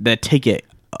one, the ticket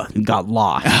got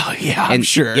lost. Oh yeah, I'm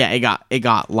sure. Yeah, it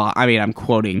got lost. I mean, I'm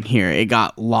quoting here. It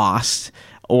got lost,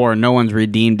 or no one's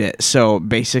redeemed it. So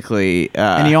basically,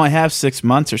 And you only have 6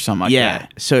 months or something like yeah.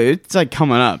 that. So it's like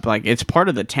coming up. Like it's part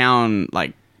of the town.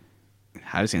 Like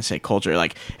I was gonna say culture.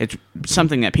 Like it's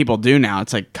something that people do now.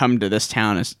 It's like come to this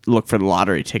town and look for the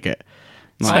lottery ticket.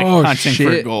 It's Like, like hunting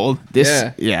for shit. gold.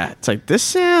 this, yeah. It's like this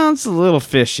sounds a little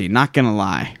fishy. Not gonna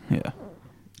lie. Yeah.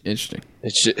 Interesting.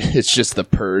 It's just the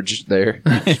purge there,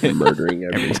 just murdering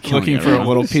everyone. Killing Looking for a everyone.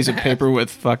 little piece of paper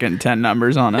with fucking 10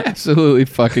 numbers on it. Absolutely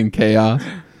fucking chaos.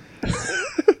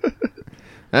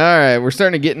 All right, we're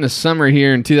starting to get into summer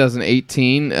here in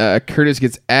 2018. Curtis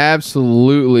gets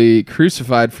absolutely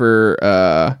crucified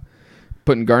for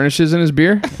putting garnishes in his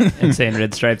beer. And saying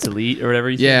Red Stripes Elite or whatever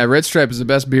you said. Yeah, Red Stripe is the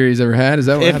best beer he's ever had. Is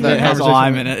that what If had that it has conversation?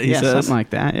 lime in it, he Yeah, says. something like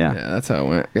that. Yeah. Yeah, that's how it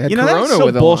went. It had You know, that's Corona so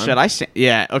with a bullshit. lime.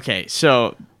 Yeah, okay.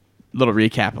 So, little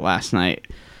recap of last night.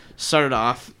 Started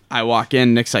off, I walk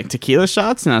in, Nick's like, tequila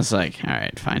shots? And I was like, all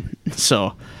right, fine.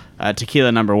 So,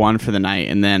 tequila number 1 for the night.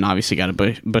 And then obviously got a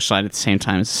Busch Light at the same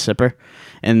time as a sipper.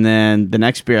 And then the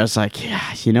next beer, I was like,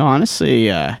 yeah, you know,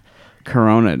 honestly,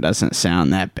 Corona doesn't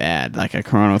sound that bad. Like a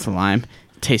Corona with a lime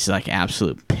tasted like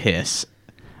absolute piss.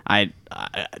 I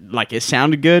like it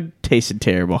sounded good, tasted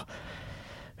terrible.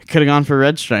 Could have gone for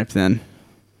Red Stripe then.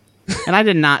 And I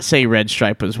did not say Red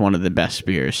Stripe was one of the best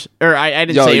beers. Or I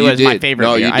didn't No, say it you was my did. favorite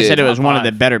No, beer. you I said did. it was Top one of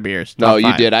the 5. better beers. No, Top you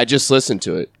 5. did. I just listened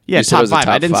to it. Yeah, You said it top was a 5.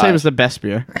 I didn't say it 5. was the best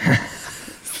beer.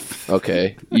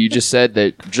 Okay, you just said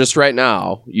that just right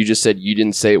now. You just said you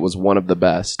didn't say it was one of the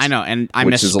best. I know, and I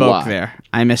Which is a misspoke lie. there.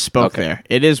 I misspoke Okay. there.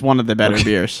 It is one of the better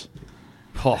beers.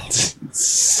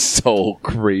 So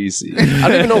crazy. I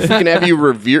don't even know if we can have you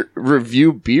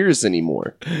review beers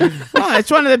anymore. Well, it's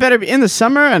one of the better. In the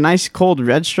summer, a nice cold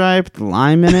Red Stripe with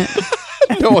lime in it.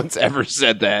 No one's ever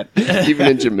said that, even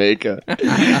in Jamaica.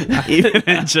 Even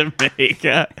in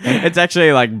Jamaica. It's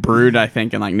actually like brewed, I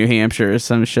think, in like New Hampshire or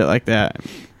some shit like that.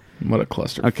 What a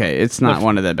cluster. Okay, it's not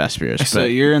one of the best beers. So but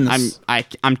you're in the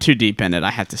I'm too deep in it. I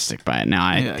have to stick by it now.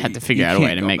 I Yeah, had to you figure out a way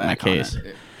can't to go make my back on case.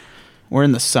 it. We're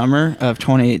in the summer of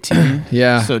 2018.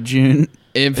 Yeah. So June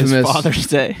Infamous is Father's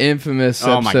Day. Infamous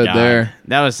Oh my episode god, there.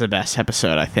 that was the best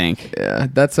episode, I think. Yeah,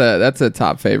 that's a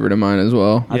top favorite of mine as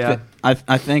well. Yeah. I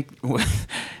think with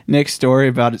Nick's story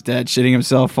about his dad shitting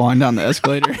himself falling down the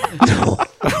escalator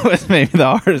was maybe the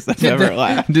hardest I've ever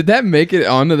laughed. Did that make it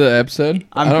onto the episode?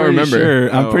 I don't pretty remember.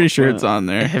 Sure. I'm Oh, pretty sure it's on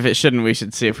there. If it shouldn't, we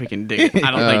should see if we can dig it. I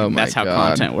don't Oh think my that's how God.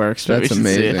 content works. But That's we should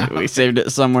see amazing. it. We saved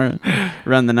it somewhere.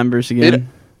 Run the numbers again.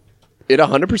 It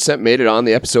 100% made it on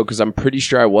the episode because I'm pretty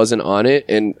sure I wasn't on it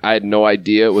and I had no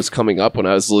idea it was coming up when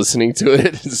I was listening to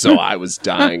it. So I was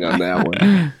dying on that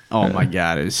one. Oh my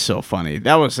god, it was so funny.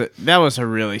 That was a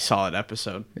really solid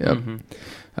episode. Yep.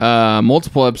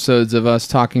 Multiple episodes of us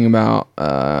talking about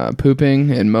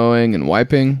pooping and mowing and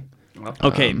wiping.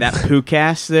 Okay, that poo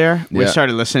cast there. We Yeah.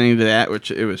 started listening to that,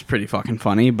 which it was pretty fucking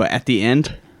funny. But at the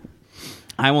end,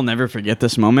 I will never forget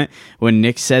this moment when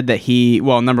Nick said that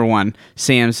number one,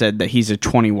 Sam said that he's a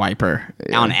 20 wiper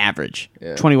on average.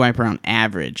 Yeah. 20 wiper on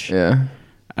average. Yeah.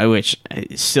 Which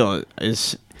still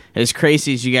is as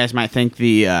crazy as you guys might think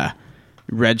the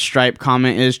Red Stripe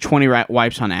comment is. 20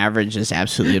 wipes on average is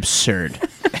absolutely absurd.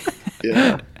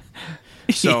 Yeah.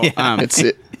 So It's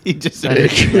it. He just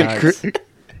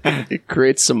It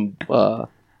creates some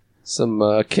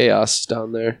chaos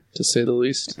down there, to say the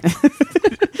least.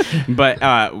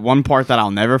 But one part that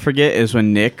I'll never forget is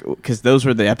when Nick, because those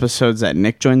were the episodes that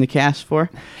Nick joined the cast for.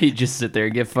 He'd just sit there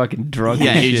and get fucking drunk.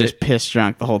 Yeah, and he was shit. just pissed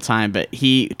drunk the whole time. But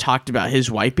he talked about his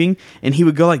wiping, and he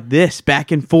would go like this,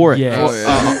 back and forth. Yes. Oh,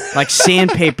 yeah. Like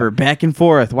sandpaper, back and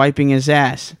forth, wiping his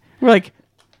ass. We're like,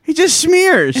 he just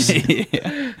smears.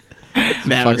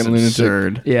 That was Fucking lunatic.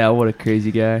 absurd. Yeah, what a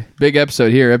crazy guy. Big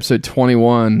episode here, episode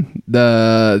 21,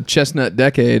 the Chestnut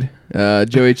Decade,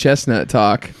 Joey Chestnut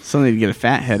talk. Something to get a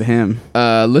fat head of him.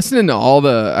 Listening to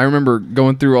I remember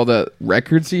going through all the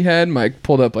records he had. Mike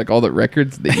pulled up like all the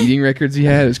records, the eating records he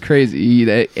had. It was crazy. He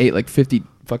ate like 50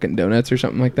 fucking donuts or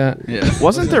something like that. Yeah.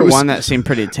 Wasn't there one that seemed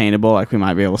pretty attainable? Like we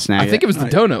might be able to snag I think it was the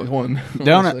donut one.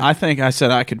 Donut. honestly. I think I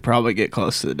said I could probably get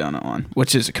close to the donut one,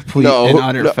 which is a complete No, and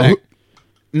utter no, fact.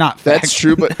 Not fact. That's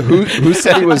true, but who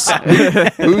said he was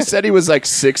who said he was like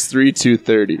 6'3",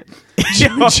 230?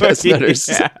 Chestnut or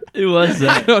Yeah. Who was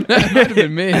that? I don't know. It might have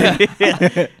been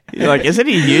me. You're like, isn't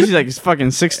he huge? He's like he's fucking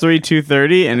 6'3",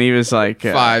 230, and he was like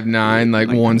 5'9", like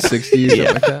 160,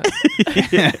 something like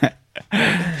that.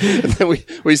 And then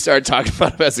we started talking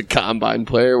about him as a combine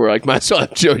player. We're like, might as well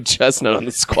have Joey Chestnut on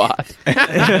the squad.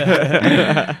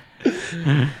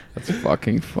 That's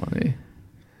fucking funny.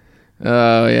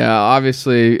 Oh yeah,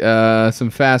 obviously some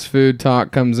fast food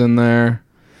talk comes in there.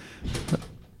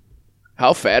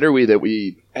 How fat are we that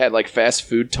we had like fast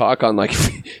food talk on like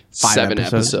 7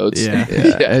 episodes? Yeah.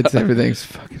 It's everything's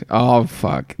fucking. Oh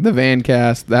fuck, the van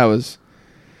cast, that was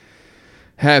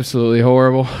absolutely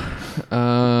horrible.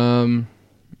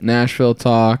 Nashville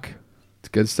talk, it's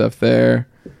good stuff there.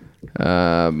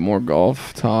 More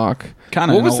golf talk. Kind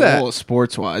of What was that?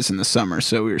 sports wise in the summer,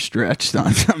 so we were stretched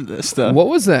on some of this stuff. What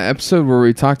was that episode where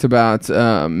we talked about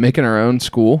making our own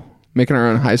school, making our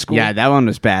own high school? Yeah, that one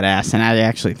was badass, and I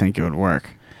actually think it would work.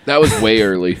 That was way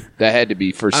early. That had to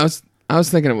be first. I was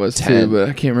thinking it was 10. too, but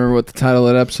I can't remember what the title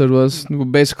of that episode was. Well,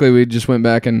 basically, we just went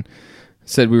back and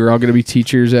said we were all going to be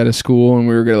teachers at a school, and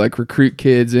we were going to like recruit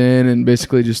kids in and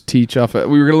basically just teach off. We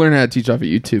were going to learn how to teach off of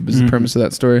YouTube. Is the premise of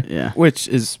that story? Yeah. Which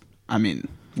is, I mean,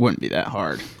 wouldn't be that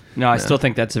hard. No, I still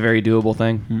think that's a very doable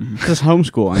thing. It's just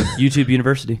homeschooling. YouTube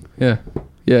University. Yeah,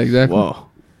 exactly.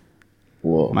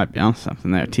 Whoa. Might be on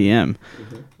something there. TM.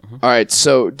 All right,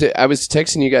 so I was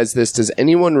texting you guys this. Does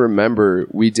anyone remember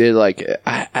we did like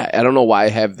I don't know why I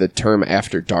have the term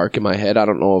After Dark in my head. I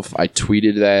don't know if I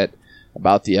tweeted that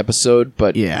about the episode,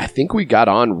 but Yeah. I think we got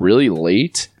on really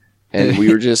late and we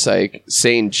were just like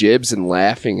saying jibs and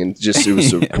laughing and just it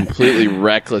was a completely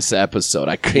reckless episode.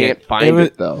 I can't find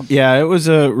it though. Yeah, it was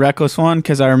a reckless one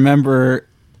because I remember,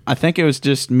 I think it was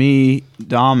just me,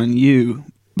 Dom, and you,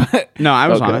 but No, I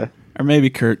was on Okay. it. or maybe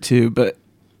Kurt too, but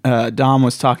Dom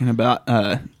was talking about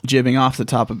jibbing off the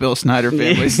top of Bill Snyder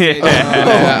family stage.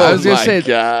 Yeah, I was Oh gonna my say.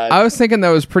 God. I was thinking that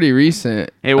was pretty recent.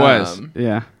 It was.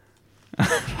 Yeah.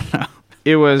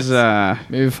 It was.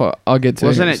 Maybe if I'll get to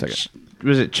Wasn't it. it? In a second.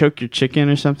 Was it choke your chicken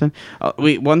or something?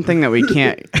 One thing that we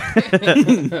can't.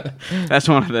 That's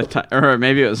one of the. Or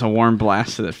maybe it was a warm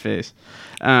blast to the face.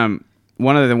 One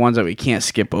of the ones that we can't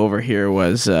skip over here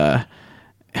was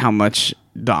how much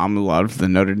Dom loved the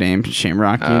Notre Dame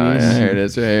Shamrock Oh, unis. yeah, here it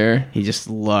is right here. He just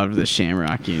loved the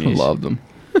Shamrock I unis. loved them.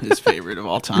 His favorite of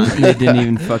all time. They didn't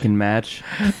even fucking match.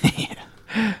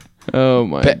 Oh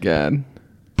my Ba- god.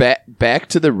 Back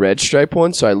to the Red Stripe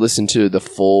one. So I listened to the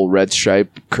full Red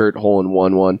Stripe Kurt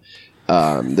Hole-in-One one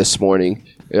this morning.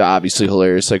 Obviously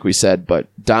hilarious, like we said. But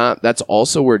Dom, that's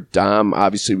also where Dom.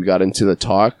 Obviously, we got into the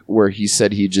talk where he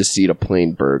said he'd just eat a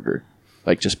plain burger,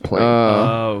 like just plain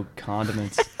Oh,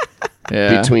 condiments.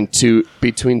 Yeah. between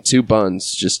two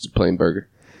buns, just a plain burger.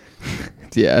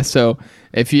 Yeah, so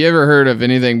if you ever heard of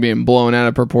anything being blown out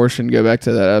of proportion, go back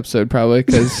to that episode probably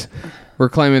because we're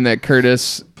claiming that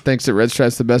Curtis thinks that Red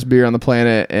Stripe's the best beer on the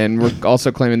planet, and we're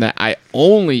also claiming that I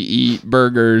only eat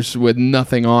burgers with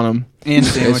nothing on them. And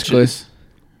sandwiches.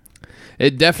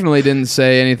 It definitely didn't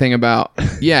say anything about,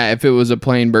 yeah, if it was a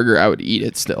plain burger, I would eat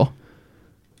it still.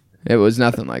 It was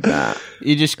nothing like that.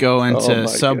 You just go into my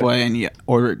Subway and you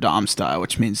order Dom style,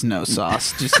 which means no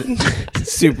sauce, just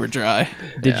super dry.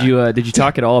 Did you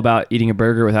talk at all about eating a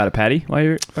burger without a patty while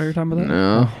you're talking about that?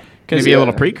 No. Maybe a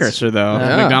little precursor though.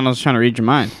 Yeah. McDonald's trying to read your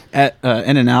mind. At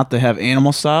In-N-Out, they have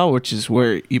animal style, which is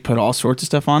where you put all sorts of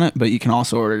stuff on it, but you can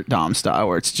also order Dom style,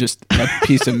 where it's just a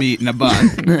piece of meat in a bun.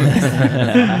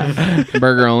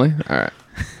 Burger only? All right.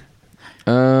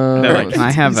 They're like, "Can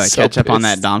I have so ketchup on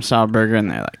pissed. that Dom style burger?" And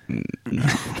they're like,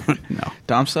 "No."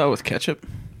 Dom style with ketchup?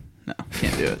 No,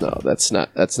 can't do it. No, that's not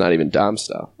even Dom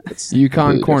style. That's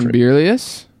Yukon completely Corn different.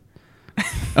 Beerlius?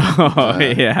 Oh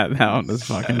yeah, that one was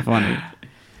fucking funny.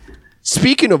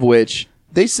 Speaking of which,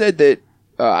 they said that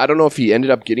I don't know if he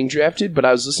ended up getting drafted, but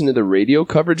I was listening to the radio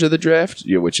coverage of the draft,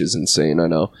 which is insane, I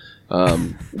know.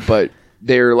 But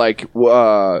they're like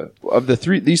of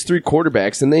these three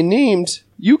quarterbacks, and they named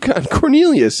Yukon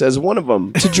Cornelius as one of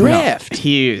them to draft.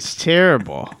 He was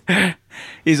terrible.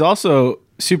 He's also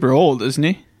super old, isn't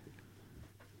he?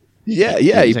 Yeah,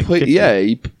 He's like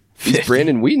 50. He's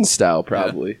Brandon Whedon style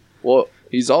probably. Well,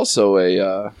 he's also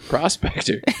a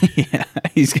prospector. Yeah,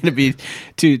 he's gonna be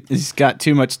he's got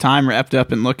too much time wrapped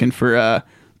up in looking for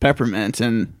peppermint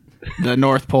and the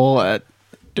North Pole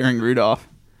during Rudolph.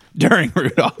 During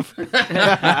Rudolph.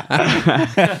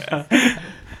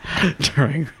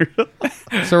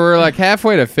 So we're like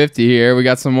halfway to 50 here. We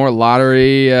got some more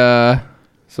lottery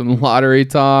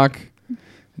talk.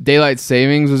 Daylight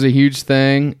savings was a huge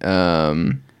thing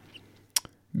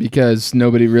because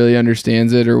nobody really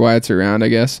understands it or why it's around, I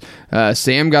guess.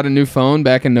 Sam got a new phone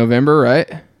back in November,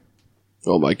 right?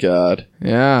 Oh my god.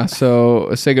 Yeah,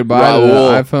 so say goodbye to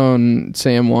Raul. the iPhone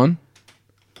Sam 1.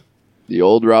 The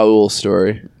old Raul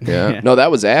story. Yeah. No, that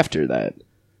was after that.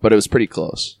 But it was pretty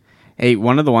close. Hey,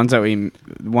 one of the ones that we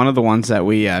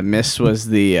missed was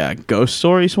the ghost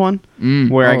stories one,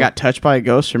 where I got touched by a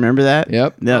ghost. Remember that?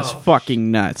 Yep. That's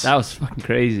fucking nuts. That was fucking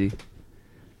crazy.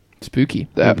 Spooky.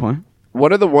 That Good point.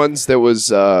 one of the ones that was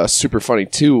super funny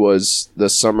too was the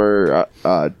summer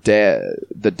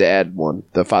the dad one,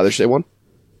 the Father's Day one.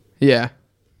 Yeah.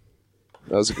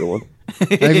 That was a good one.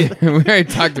 We already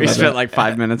talked We about spent that. like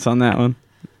 5 minutes on that one.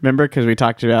 Remember? Because we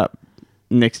talked about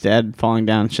Nick's dad falling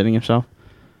down and shitting himself.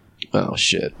 Oh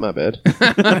shit, my bad.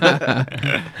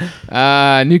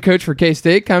 New coach for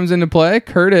K-State comes into play.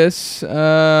 Curtis.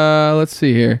 Let's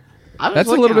see here. That's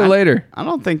a little bit later. I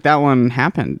don't think that one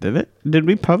happened, did it? Did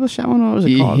we publish that one? What was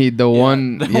it called?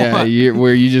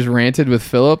 Where you just ranted with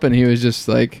Philip and he was just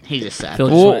like, He just sat. Phil-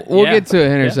 we'll Yeah. get to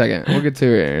it in a second. We'll get to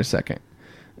it in a second.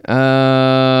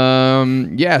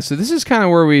 So this is kind of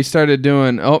where we started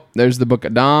doing. Oh, there's the Book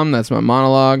of Dom. That's my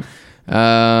monologue. We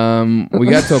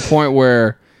got to a point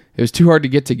where it was too hard to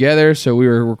get together, so we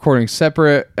were recording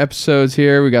separate episodes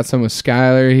here. We got some with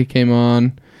Skyler. He came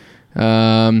on.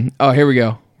 Here we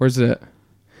go. Where's it?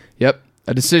 Yep.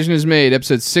 A decision is made.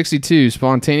 Episode 62.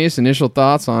 Spontaneous initial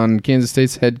thoughts on Kansas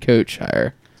State's head coach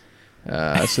hire.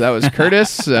 So that was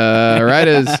Curtis. Right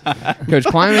as Coach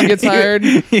Kleiman gets hired.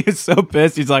 He was so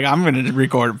pissed. He's like, I'm going to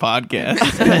record a podcast.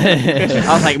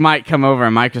 I was like, Mike, come over.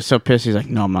 And Mike was so pissed. He's like,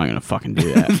 no, I'm not going to fucking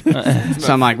do that.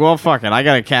 So I'm like, well, fuck it. I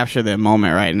got to capture the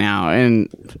moment right now. And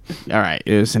all right,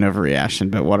 it was an overreaction,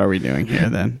 but what are we doing here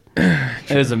then?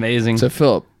 It was amazing. So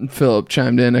Philip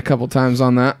chimed in a couple times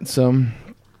on that. So,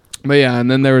 but yeah,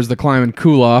 and then there was the Kleiman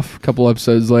cool off a couple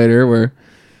episodes later where,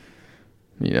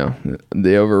 you know,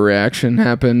 the overreaction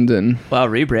happened and Wow,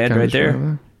 rebrand kinda right there.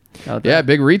 showed How about yeah, that?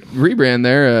 big rebrand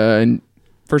there. And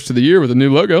first of the year with a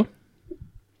new logo.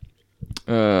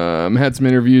 Had some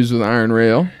interviews with Iron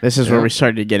Rail. This is where we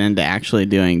started to get into actually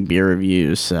doing beer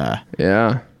reviews.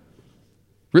 Yeah,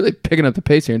 really picking up the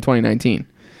pace here in 2019.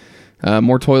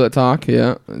 More toilet talk.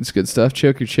 Yeah, it's good stuff.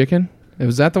 Choke Your Chicken.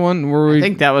 Was that the one where we? I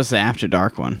think that was the After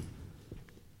Dark one.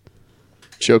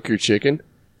 Choke your chicken.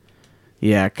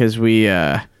 Yeah, because we,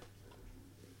 it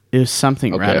was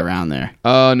something right Okay. around there.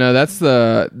 Oh no, that's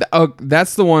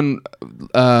that's the one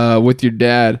with your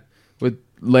dad with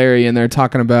Larry and they're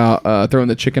talking about throwing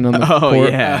the chicken on the Oh, court.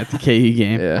 yeah, at the KU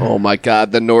game. Yeah. Oh my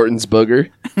god, the Norton's booger.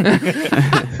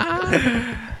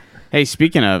 Hey,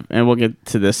 speaking of, and we'll get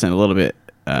to this in a little bit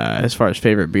as far as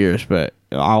favorite beers, but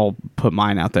I'll put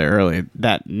mine out there early.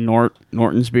 That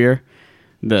Norton's beer,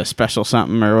 the special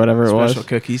something or whatever it was. Special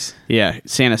cookies. Yeah,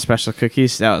 Santa Special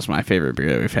Cookies. That was my favorite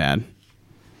beer that we've had.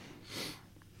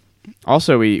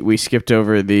 Also, we skipped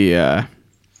over the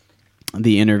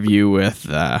interview with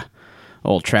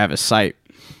old Travis Sipe.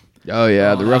 Oh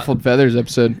yeah, the Ruffled Feathers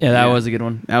episode. Yeah, that was a good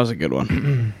one. That was a good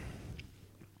one.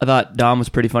 I thought Dom was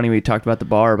pretty funny. We talked about the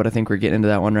bar, but I think we're getting into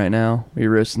that one right now. We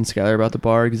were roasting Skylar about the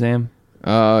bar exam.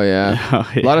 Oh yeah.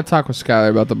 Oh, yeah. A lot of talk with Skylar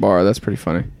about the bar. That's pretty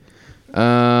funny.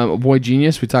 Boy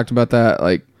Genius. We talked about that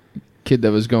like kid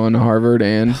that was going to Harvard,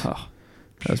 and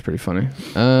that was pretty funny.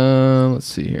 Let's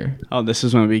see here. Oh, this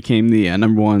is when it became the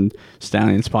number one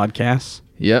Stallions podcast.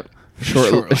 Yep.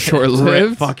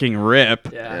 Short-lived. Fucking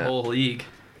rip. Yeah, whole league.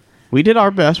 We did our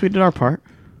best. We did our part.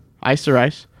 Ice or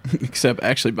ice. Except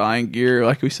actually buying gear,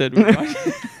 like we said. We Well,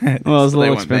 it was a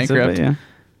little expensive, but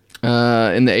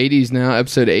yeah. In the 80s now,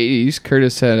 episode 80s,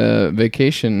 Curtis had a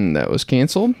vacation that was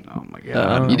canceled. Oh my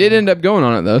god. You did end up going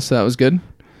on it though, so that was good.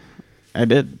 I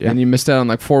did. Yeah. And you missed out on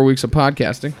like 4 weeks of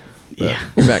podcasting. But Yeah.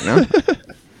 you're back now.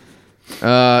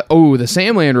 The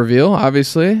Samland reveal,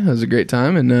 obviously. It was a great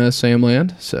time in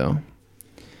Samland. So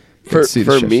For Good to see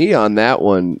the shift. me on that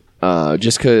one,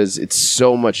 just because it's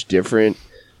so much different.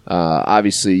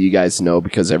 Obviously, you guys know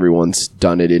because everyone's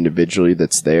done it individually.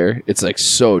 That's there. It's like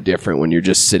so different when you're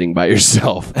just sitting by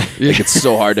yourself. Like it's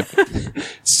so hard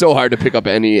to pick up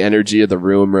any energy of the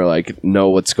room or like know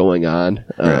what's going on.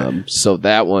 So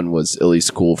that one was at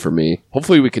least cool for me.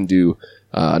 Hopefully, we can do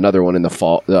another one in the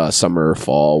fall, summer or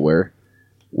fall where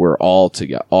we're all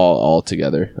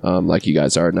together, like you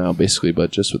guys are now, basically, but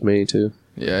just with me too.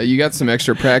 yeah, you got some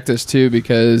extra practice too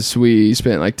because we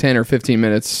spent like 10 or 15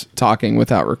 minutes talking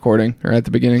without recording or at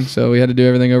the beginning. So we had to do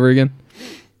everything over again.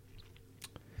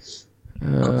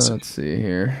 Let's see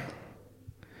here.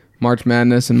 March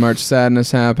Madness and March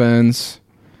Sadness happens.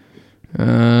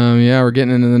 Yeah, we're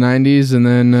getting into the 90s. And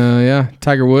then,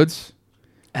 Tiger Woods.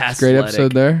 Great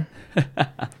episode there.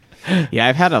 Yeah,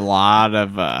 I've had a lot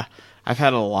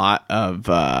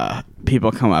of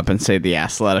people come up and say the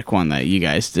athletic one that you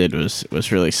guys did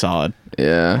was really solid.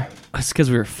 Yeah. That's because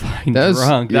we were fucking That was,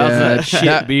 drunk. That was that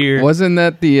shit beer. Wasn't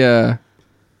that the,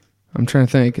 I'm trying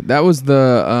to think. That was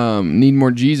the Need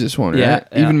More Jesus one, right? Yeah,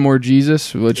 yeah. Even More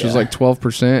Jesus, which was like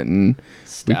 12%, and we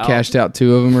Stout. cashed out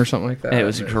 2 of them or something like that. It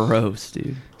was gross,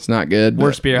 dude. It's not good.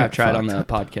 Worst but beer it I've tried on fucked.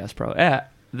 the podcast, probably. Yeah,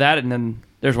 that and then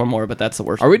There's one more, but that's the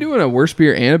worst. Are we doing a worst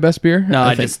beer and a best beer? No,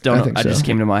 I think- just don't. think I so. just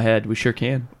came to my head. We sure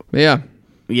can. Yeah,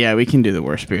 Yeah, we can do the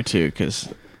worst beer too because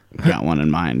got one in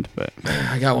mind. But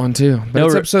I got one too. But No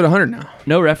it's re- episode 100 now.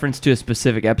 No reference to a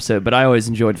specific episode, but I always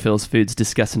enjoyed Phil's Foods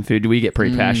discussing food. We get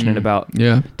pretty passionate about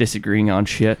Yeah. disagreeing on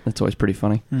shit. That's always pretty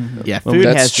funny. yeah, food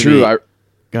That's has to true. be-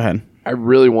 Go ahead. I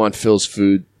really want Phil's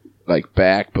Food like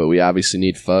back, but we obviously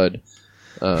need FUD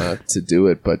to do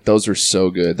it. But those are so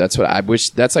good. That's what I wish.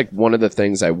 That's like one of the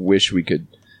things I wish we could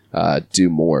do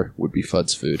more would be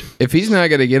FUD's Food. If he's not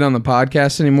going to get on the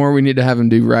podcast anymore, we need to have him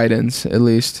do write-ins at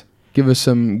least. Give us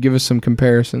some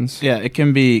comparisons. Yeah, it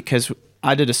can be because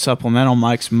I did a supplemental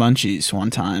Mike's Munchies one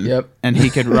time. Yep. And he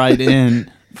could write in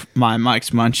my Mike's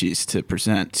Munchies to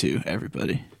present to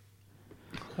everybody.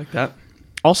 Like that.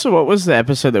 Also, what was the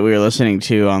episode that we were listening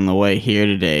to on the way here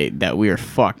today that we were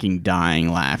fucking dying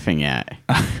laughing at?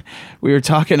 We were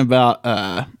talking about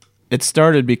it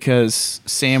started because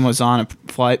Sam was on a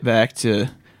flight back to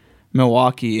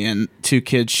Milwaukee and two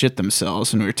kids shit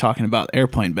themselves, and we were talking about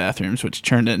airplane bathrooms, which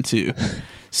turned into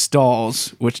stalls,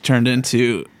 which turned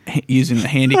into using the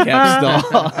handicap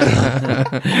stall.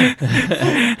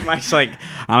 Mike's like,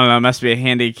 I don't know, it must be a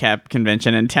handicap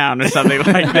convention in town or something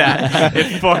like that.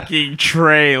 It fucking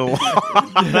Trey lost.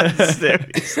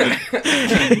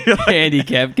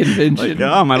 Handicap convention. Like,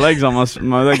 oh, my legs fell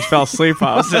asleep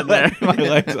while I was sitting there. My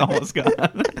legs almost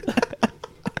gone.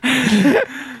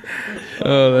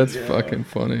 Oh, that's fucking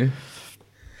funny.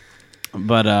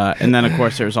 But and then of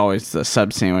course there's always the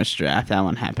sub sandwich draft. That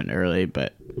one happened early,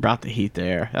 but brought the heat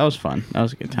there. That was fun. That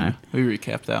was a good time. We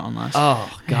recapped that one last.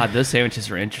 Oh god, those sandwiches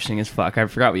were interesting as fuck. I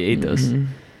forgot we ate those.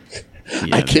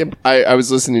 Yeah. I can't. I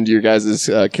was listening to your guys'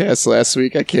 cast last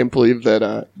week. I can't believe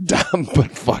that Dom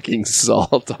put fucking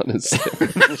salt on his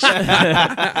sandwich.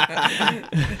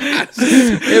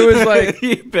 It was like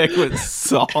you pick with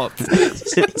salt. I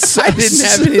didn't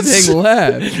have anything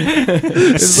left.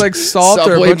 It was like salt or a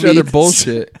Subway bunch of other meats.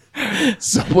 bullshit.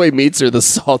 Subway meats are the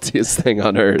saltiest thing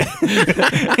on earth.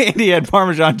 Andy had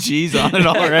Parmesan cheese on it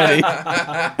already.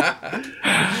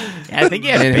 I think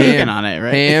you had And bacon ham. on it,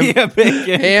 right? Ham, Yeah,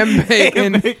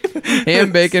 bacon.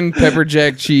 ham, bacon, pepper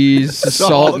jack cheese,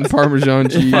 salt, and Parmesan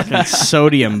cheese. Fucking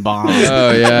sodium bomb.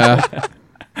 Oh yeah,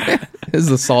 this is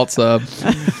the salt sub.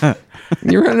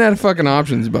 You're running out of fucking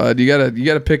options, bud. You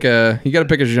gotta pick a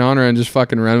genre and just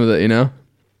fucking run with it. You know,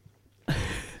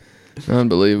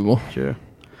 unbelievable. Sure.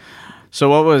 So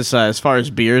what was as far as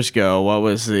beers go? What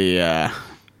was the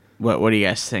what do you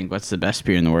guys think? What's the best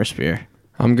beer and the worst beer?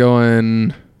 I'm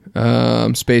going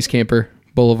Space Camper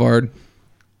Boulevard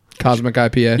Cosmic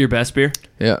IPA. Your best beer?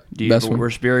 Yeah, Do you best have a one.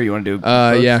 worst beer or you want to do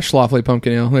Yeah, Schlafly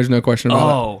Pumpkin Ale. There's no question about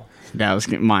it. Oh. That was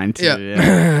mine too. Yeah.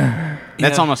 Yeah.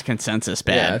 That's Yeah. almost consensus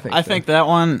bad. I think that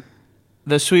one,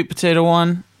 the sweet potato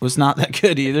one, was not that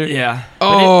good either. Yeah.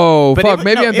 Oh but fuck! it-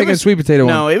 Maybe no, I'm it thinking was- sweet potato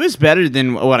No, one. it was better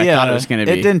than what I thought it was going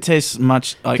to be. It didn't taste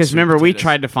much like. Because sweet remember, we potatoes.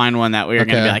 tried to find one that we were going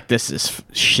to Okay. be like, this is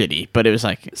shitty, but it was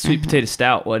like, Sweet potato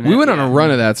stout, wasn't it? We went on Yeah. a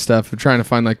run of that stuff, of trying to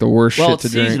find like the worst Well, shit it's to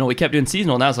drink. seasonal. We kept doing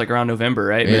seasonal, and that was like around November,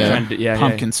 right? We were Yeah. trying to,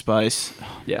 pumpkin spice.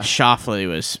 Yeah. Shoffley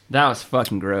was. That was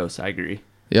fucking gross. I agree.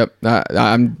 Yep,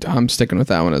 I'm sticking with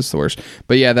that one as the worst.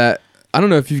 But yeah, that I don't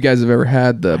know if you guys have ever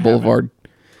had the Boulevard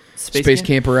Space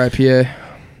Camper IPA.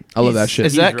 I love that shit.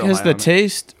 Is that real because high the on it.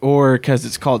 taste or because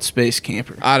it's called Space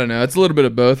Camper? I don't know. It's a little bit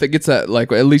of both. It gets that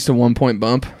like at least a 1 point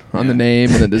bump on the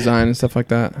name and the design and stuff like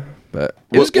that. But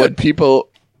it was good.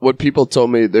 What people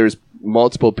told me, there's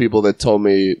multiple people that told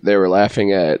me they were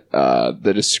laughing at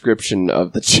the description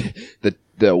of the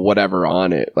whatever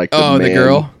on it, like the Oh, the man,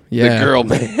 girl? Yeah. the girl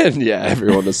man. Yeah,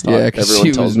 everyone was talking. Yeah, because everyone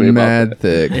she tells was me about mad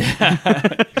thick.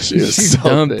 that. She was she's so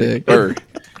dumb thick. thick. Or-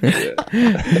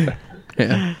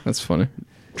 Yeah, that's funny.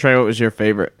 Trey, what was your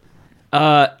favorite?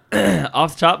 Off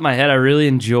the top of my head, I really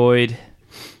enjoyed.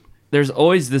 There's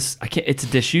always this. It's a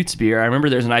Deschutes beer. I remember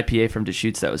there's an IPA from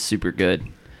Deschutes that was super good.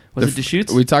 Was it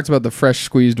Deschutes? We talked about the fresh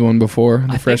squeezed one before.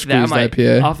 The I fresh think that squeezed might,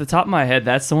 IPA. off the top of my head,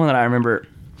 that's the one that I remember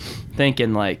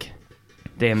thinking like,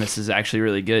 damn, this is actually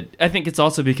really good. I think it's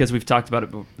also because we've talked about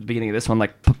it at the beginning of this one.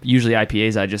 Like usually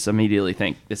IPAs, I just immediately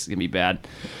think this is gonna be bad.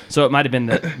 So it might have been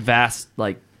the vast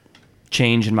like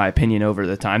change in my opinion over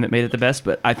the time that made it the best.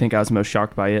 But I think I was most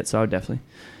shocked by it. So I would definitely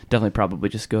probably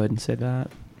just go ahead and say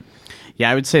that. Yeah,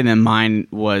 I would say that mine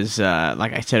was,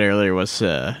 like I said earlier, was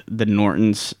the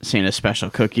Norton's Santa Special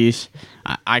Cookies.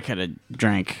 I could have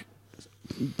drank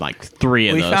like 3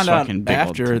 of We those found out fucking big old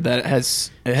after that it had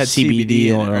CBD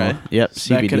in it, oil. right? Yep,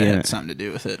 So that CBD could have in had it. something to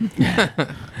do with it.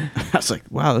 I was like,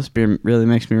 wow, this beer really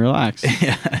makes me relax. But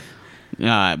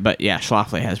yeah,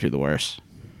 Schlafly has to be the worst.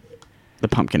 The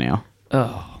pumpkin ale.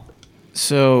 Oh,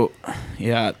 So,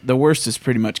 yeah, the worst is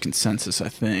pretty much consensus, I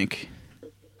think.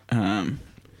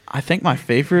 I think my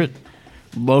favorite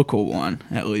local one,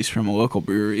 at least from a local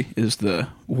brewery, is the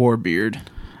Warbeard.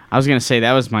 I was gonna say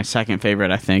that was my second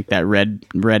favorite. I think that red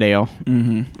ale.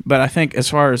 But I think as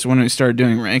far as when we started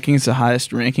doing rankings, the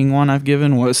highest ranking one I've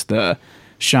given was the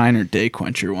Shiner Day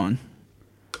Quencher one.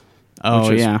 Oh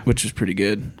which was pretty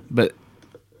good. But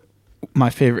my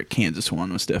favorite Kansas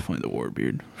one was definitely the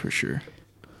Warbeard for sure.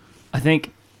 I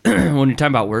think when you're talking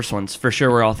about worse ones, for sure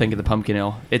we're all thinking the pumpkin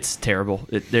ale. It's terrible.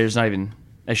 There's not even.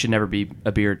 It should never be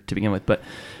a beer to begin with. But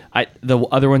the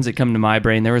other ones that come to my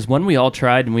brain, there was one we all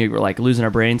tried and we were like losing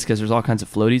our brains because there's all kinds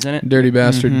of floaties in it. Dirty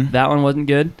bastard. That one wasn't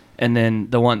good. And then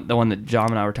the one that John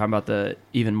and I were talking about, the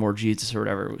even more Jesus or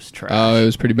whatever, was trash. Oh, it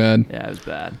was pretty bad. Yeah, it was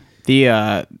bad.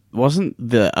 The wasn't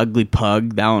the Ugly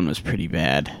Pug. That one was pretty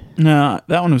bad. No,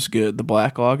 that one was good. The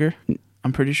Black Lager,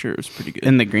 I'm pretty sure it was pretty good.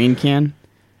 In the green can.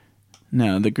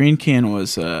 No, the green can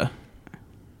was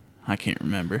I can't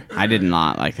remember. I did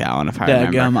not like that one. If I Dadgum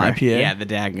remember correct. IPA? Yeah, the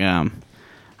Dadgum.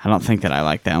 I don't think that I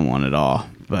like that one at all.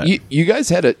 But You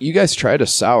guys tried a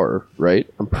sour, right?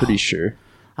 I'm pretty sure.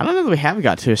 I don't know that we haven't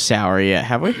got to a sour yet,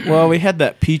 have we? Well, we had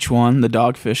that peach one, the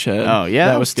Dogfish Head. Oh, yeah,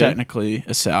 that that was was good. technically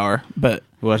a sour, but It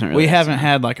wasn't really. we a haven't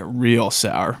had like a real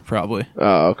sour, probably.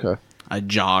 Oh, okay. a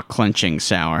jaw clenching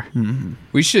sour.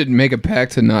 We should make a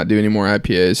pact to not do any more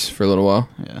IPAs for a little while.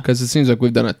 Yeah. Because it seems like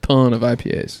we've done a ton of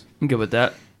IPAs. I'm good with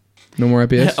that. No more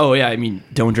IPAs? Oh yeah, I mean,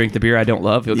 don't drink the beer I don't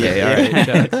love. Okay, all right.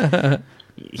 shots.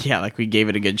 Yeah, like we gave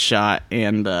it a good shot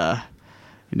and it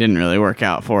didn't really work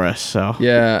out for us. So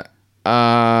Yeah.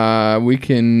 We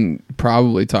can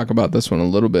probably talk about this one a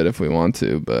little bit if we want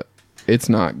to, but it's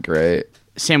not great.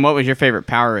 Sam, what was your favorite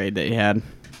Powerade that you had?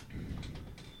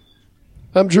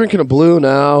 I'm drinking a blue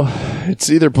now. It's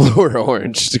either blue or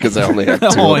orange because I only have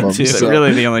two Only of them. two. So so-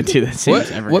 really the only two that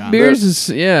Sam's ever What gotten. beers is,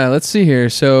 yeah, let's see here.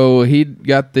 So he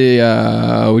got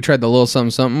the, we tried the little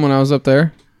something something when I was up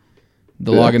there.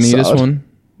 The Yeah, Lagunitas solid. one.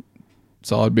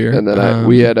 Solid beer. And then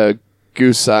we had a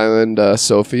Goose Island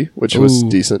Sophie, which was Ooh.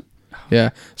 decent. Yeah.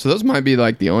 So those might be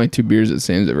like the only two beers that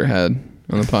Sam's ever had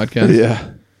on the podcast.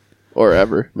 Yeah. Or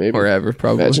ever, maybe. Or ever,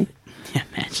 probably. Imagine. Yeah,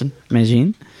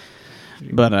 imagine.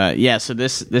 But yeah, so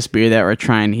this beer that we're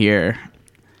trying here,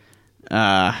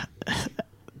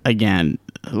 again,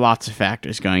 lots of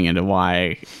factors going into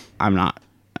why I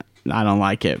don't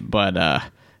like it, but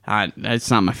it's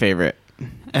not my favorite.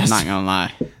 I'm not gonna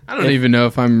lie. I don't even know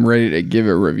if I'm ready to give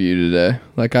a review today.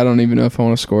 Like, I don't even know if I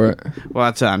want to score it. Well,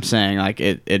 that's what I'm saying. Like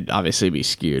it obviously be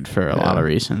skewed for a lot of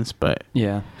reasons, but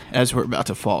Yeah. As we're about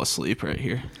to fall asleep right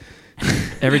here.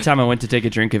 Every time I went to take a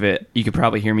drink of it, you could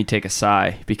probably hear me take a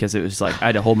sigh because it was like I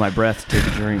had to hold my breath to take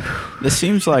a drink. This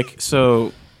seems like,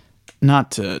 so,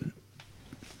 not to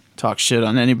talk shit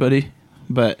on anybody,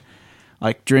 but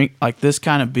like this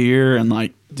kind of beer and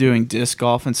like doing disc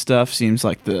golf and stuff seems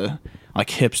like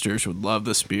hipsters would love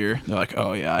this beer. They're like,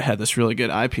 oh yeah, I had this really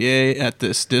good IPA at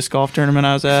this disc golf tournament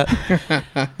I was at.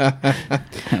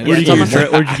 Where'd you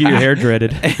get your hair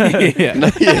dreaded?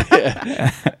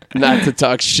 Yeah. Not to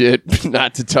talk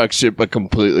shit, but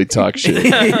completely talk shit.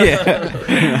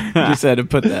 Yeah. Just had to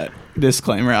put that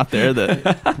disclaimer out there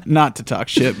that not to talk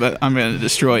shit, but I'm going to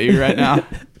destroy you right now.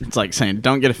 it's like saying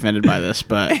don't get offended by this.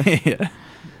 But Yeah.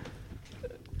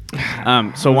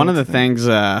 so one of the things,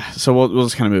 so we'll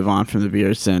just kind of move on from the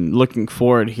beers and looking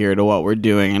forward here to what we're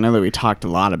doing. I know that we talked a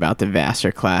lot about the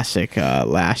Vassar Classic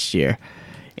last year,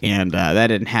 and that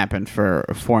didn't happen for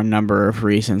a number of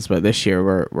reasons. But this year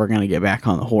we're going to get back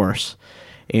on the horse,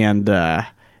 and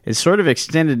it's sort of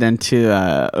extended into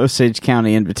Osage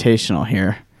County Invitational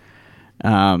here.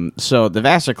 So the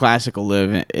Vassar Classic will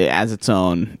live as its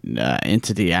own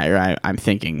entity. I'm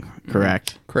thinking,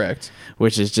 correct? Correct.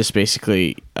 Which is just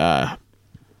basically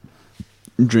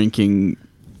drinking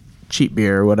cheap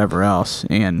beer or whatever else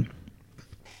and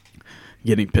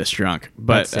getting pissed drunk.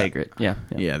 But That's sacred. Yeah.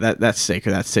 that's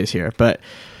sacred. That stays here. But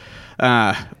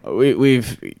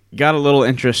we've got a little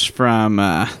interest from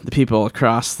the people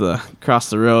across the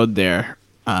road there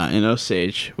in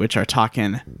Osage, which are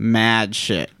talking mad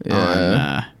shit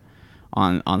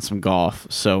on some golf.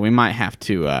 So we might have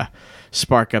to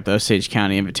spark up the Osage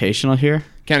County Invitational here.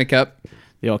 County Cup.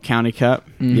 The old County Cup.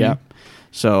 Mm-hmm. Yep.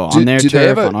 So Do- on their do they turf,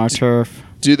 have a- on our turf.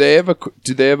 Do they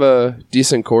have a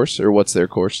decent course, or what's their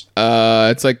course?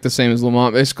 It's like the same as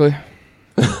Lamont, basically.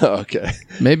 Okay.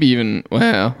 Maybe even,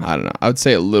 well, I don't know. I would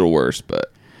say a little worse,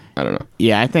 but I don't know.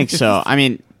 Yeah, I think so. I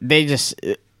mean, it's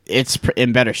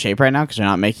in better shape right now because they're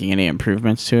not making any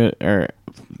improvements to it, or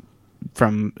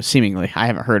from seemingly. I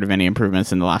haven't heard of any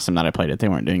improvements in the last time that I played it. They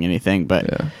weren't doing anything,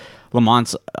 but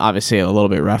Lamont's obviously a little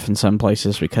bit rough in some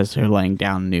places because they're laying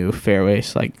down new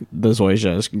fairways. Like the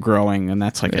zoysia is growing, and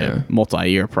that's like a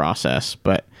multi-year process.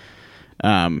 But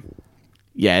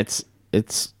yeah, it's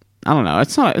I don't know.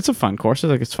 It's a fun course. I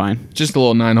think it's fine. Just a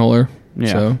little 9-holer.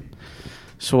 Yeah.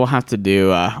 So we'll have to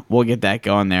do. We'll get that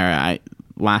going there.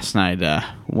 Last night,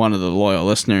 one of the loyal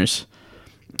listeners,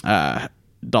 Dalton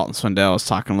Swindell, was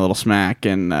talking a little smack,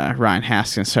 and Ryan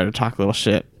Haskins started talking a little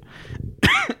shit.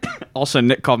 Also,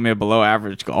 Nick called me a below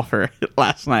average golfer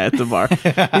last night at the bar.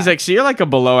 He's like, "So you're like a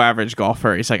below average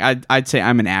golfer?" He's like, "I'd say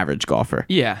I'm an average golfer."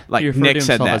 Yeah, like he referred Nick to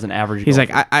said himself that. as an average He's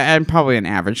golfer. like, I'm probably an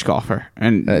average golfer,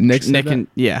 and Nick said Nick that? and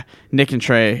Nick and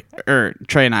Trey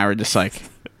and I were just like,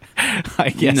 I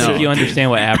guess. No. If you understand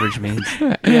what average means.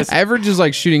 Average is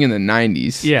like shooting in the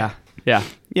 90s. Yeah.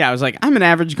 yeah, I was like, I'm an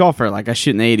average golfer. Like I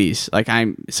shoot in the 80s. Like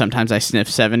sometimes I sniff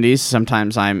 70s.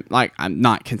 Sometimes I'm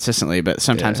not consistently, but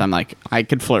sometimes I'm like, I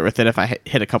could flirt with it if I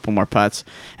hit a couple more putts.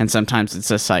 And sometimes it's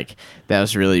just like, that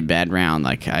was a really bad round.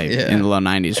 Like in the low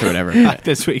 90s or whatever. But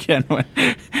This weekend when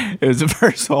it was the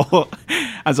first hole,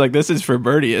 I was like, "This is for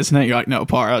birdie, isn't it?" You're like, "No,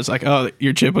 par." I was like, "Oh,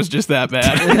 your chip was just that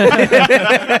bad."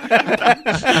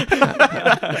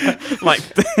 like,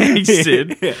 thanks,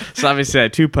 dude. So obviously I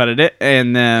 2-putted it,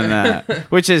 and then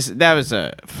that was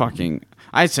a fucking.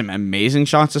 I had some amazing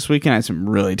shots this weekend. I had some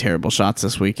really terrible shots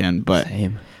this weekend, but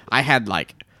Same. I had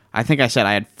I think I said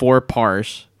I had 4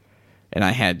 pars, and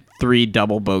I had 3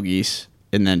 double bogeys,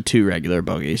 and then 2 regular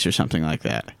bogeys or something like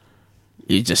that.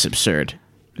 It's just absurd.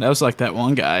 That was like that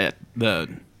one guy at the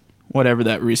whatever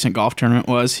that recent golf tournament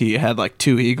was. He had like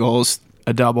 2 eagles,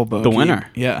 a double bogey. The winner.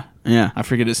 Yeah. Yeah. I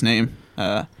forget his name.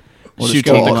 We'll just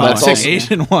Shooting go with the Low. classic That's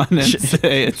Asian one and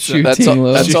say it's Shoot. That's Shooting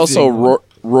low. that's also Shooting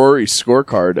Rory's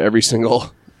scorecard every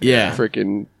single Yeah.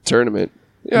 freaking tournament.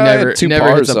 Yeah, I Never- had 2 never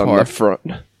pars hits a on par. the front.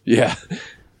 Yeah,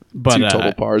 But 2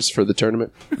 total pars for the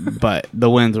tournament. but the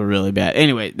winds were really bad.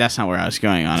 Anyway, that's not where I was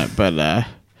going on it. But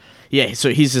yeah, so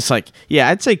he's just like, yeah,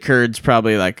 I'd say Kurd's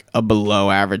probably like a below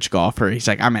average golfer. He's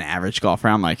like, I'm an average golfer.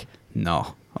 I'm like,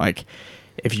 no. Like,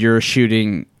 if you're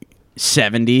shooting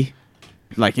 70,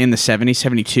 like in the 70,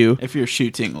 72, if you're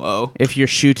shooting low. if you're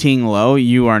shooting low,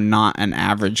 you are not an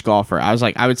average golfer. I was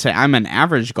like, I would say I'm an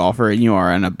average golfer, and you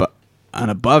are an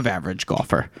above average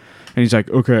golfer. And he's like,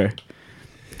 okay.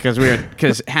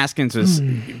 Because Haskins was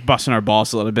busting our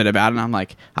balls a little bit about it, and I'm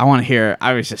like, I want to hear.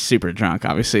 I was just super drunk,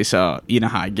 obviously, so you know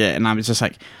how I get, and I was just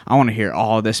like, I want to hear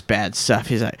all this bad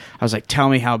stuff. I was like, tell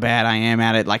me how bad I am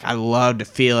at it. Like, I love to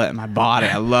feel it in my body.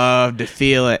 I love to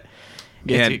feel it.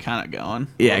 Gets And- you kind of going.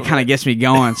 yeah, it kind of gets me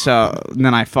going. So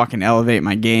then I fucking elevate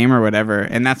my game or whatever,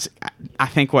 and that's I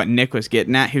think what Nick was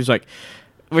getting at. He was like,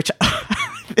 which.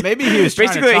 Maybe he was trying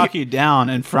to Basically, talk you down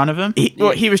in front of him.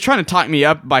 He was trying to talk me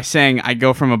up by saying I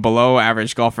go from a below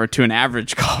average golfer to an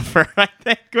average golfer, I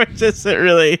think, which isn't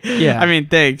really. Yeah. I mean,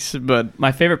 thanks, but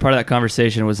My favorite part of that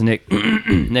conversation was Nick.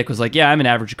 Nick was like, "Yeah, I'm an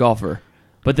average golfer,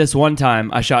 but this one time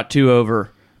I shot 2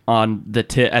 over on the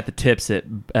at the tips at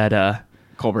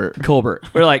Colbert.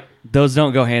 We're like, those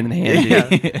don't go hand in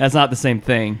hand, dude. That's not the same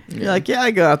thing. you're like, yeah,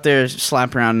 I go out there,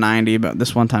 slap around 90, but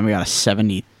this one time we got a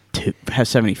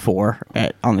 74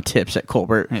 on the tips at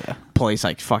Colbert. Yeah. Plays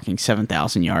like fucking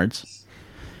 7,000 yards.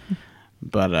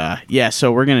 But yeah,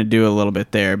 so we're gonna do a little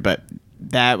bit there, but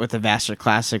that with the Vassar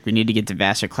Classic, we need to get the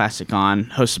Vassar Classic on,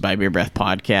 hosted by Beer Breath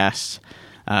Podcast.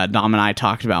 Dom and I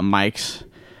talked about mics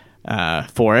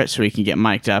for it, so we can get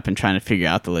mic'd up and trying to figure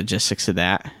out the logistics of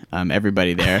that.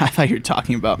 Everybody there. I thought you were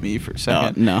talking about me for a Oh,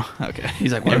 second. no. Okay.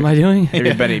 He's like, "What am I doing?"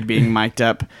 Everybody being mic'd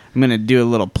up. I'm going to do a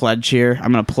little pledge here.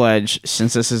 I'm going to pledge,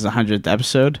 since this is the 100th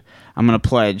episode, I'm going to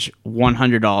pledge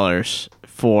 $100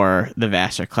 for the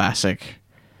Vassar Classic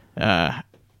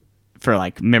for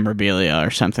like memorabilia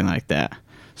or something like that.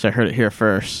 So I heard it here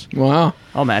first. Wow.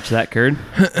 I'll match that, Curd.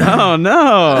 Oh,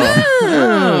 no.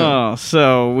 Oh,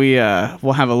 so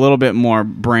we'll have a little bit more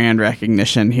brand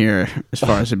recognition here as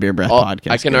far as the Beer Breath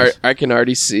podcast goes. I can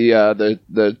already see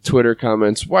the Twitter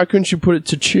comments. Why couldn't you put it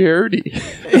to charity?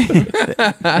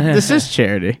 This is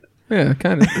charity. Yeah,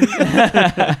 kind of.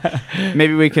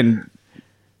 Maybe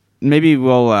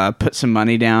we'll put some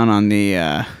money down on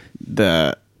the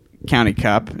county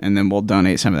cup, and then we'll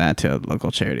donate some of that to a local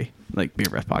charity, like Beer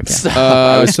Breath Podcast.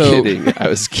 I was so- kidding. I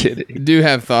was kidding. Do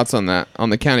have thoughts on that, on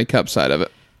the county cup side of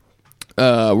it.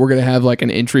 We're going to have like an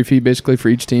entry fee basically for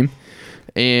each team.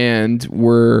 And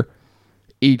so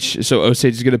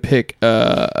Osage is going to pick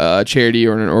a charity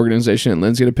or an organization, and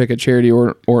Lynn's going to pick a charity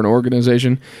or an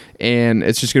organization. And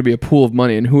it's just going to be a pool of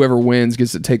money, and whoever wins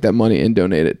gets to take that money and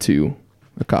donate it to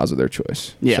a cause of their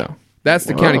choice. Yeah. So That's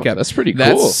the Wow, County Cup. that's pretty cool.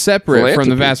 That's separate from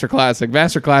the Philanthropy. Vassar Classic.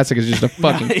 Vassar Classic is just a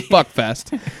fucking fuck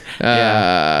fest.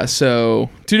 So,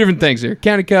 two different things here.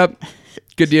 County Cup,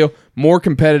 good deal. More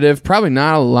competitive. Probably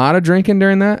not a lot of drinking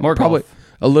during that. More Probably golf.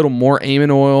 a little more aim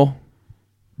and oil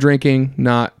drinking,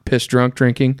 not piss drunk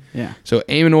drinking. Yeah. So,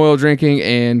 aim and oil drinking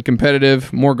and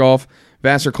competitive, more golf.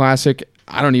 Vassar Classic,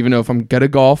 I don't even know if I'm good at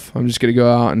golf. I'm just going to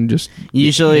go out and just...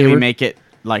 Usually we hammered. make it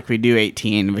like we do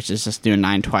 18, which is just doing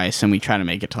 9 twice, and we try to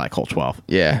make it to like hole 12.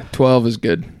 Yeah, 12 is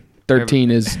good.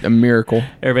 13 is a miracle.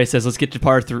 Everybody says, let's get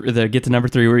to get to number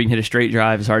 3 where you can hit a straight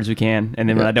drive as hard as we can. And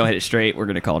then when Yeah. I don't hit it straight, we're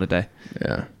going to call it a day.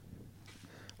 Yeah.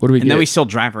 What do we And get? then we still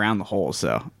drive around the holes,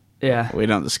 so Yeah. we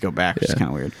don't just go back, which is Yeah. kind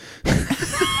of weird.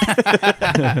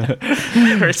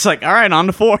 It's like, all right, on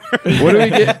to 4. What do we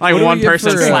get? Like what do one we get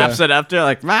person for, slaps it up there,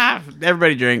 like,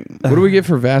 everybody drink. What do we get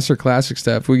for Vassar Classic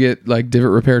stuff? We get like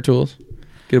divot repair tools.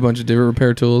 Get a bunch of divot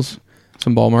repair tools,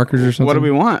 some ball markers or something. What do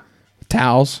we want?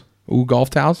 Towels. Ooh, golf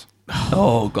towels.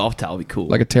 Oh, golf towel would be cool.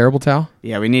 Like a terrible towel.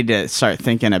 Yeah, we need to start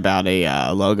thinking about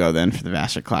a logo then for the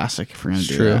Vassar Classic if we're going to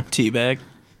do true. that. Teabag.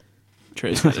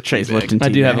 Trey's got a Trey's teabag. Lipton I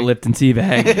do have a teabag. Lipton tea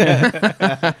bag.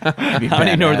 I don't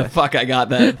even know where the fuck I got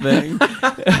that thing.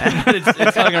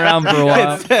 it's hung around for a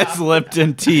while. It says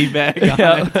Lipton teabag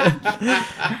on it.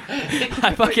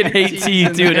 I fucking hate tea,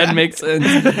 too. It doesn't make sense.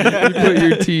 You put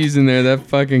your teas in there. That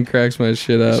fucking cracks my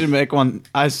shit We up. should make one.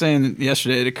 I was saying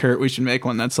yesterday to Kurt, we should make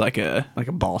one that's like a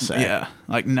ball sack. yeah,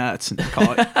 like nuts, and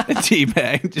call it a tea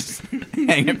bag. Just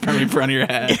hang it from in front of your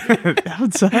head. That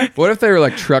would suck. What if they were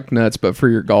like truck nuts, but for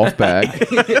your golf bag?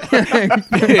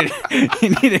 Dude, you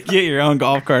need to get your own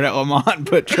golf cart at Lamont and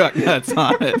put truck nuts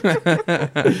on it.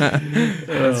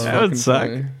 That would suck.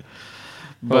 Funny.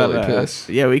 But Holy piss.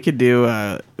 yeah, we could do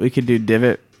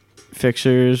divot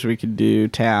fixtures. We could do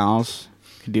towels.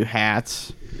 We could do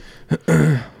hats.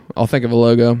 I'll think of a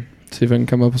logo. See if I can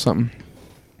come up with something.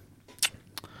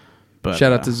 But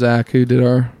Shout out to Zach who did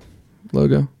our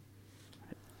logo.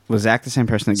 was Zach the same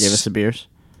person that gave us the beers?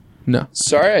 No.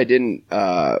 Sorry, I didn't.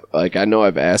 I know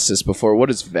I've asked this before. What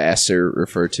does Vassar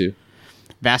refer to?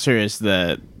 Vassar is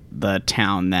the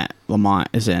town that Lamont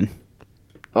is in.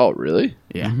 Oh, really?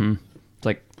 Yeah, It's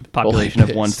like population of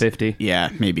piss. 150. yeah,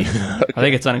 maybe. I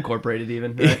think it's unincorporated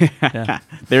even. Right? Yeah.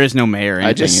 There is no mayor. Or I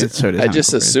anything. just so it is I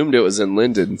just unincorporated. assumed it was in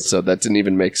Linden, so that didn't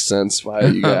even make sense. Why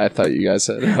you guys, I thought you guys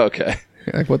said okay.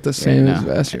 Like what the same no. as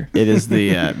Vassar. It is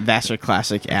the Vassar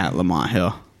Classic at Lamont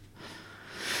Hill.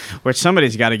 Which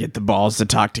somebody's got to get the balls to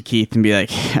talk to Keith and be like,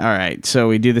 all right, so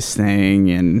we do this thing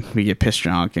and we get pissed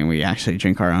drunk and we actually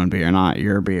drink our own beer, not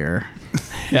your beer.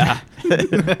 Yeah.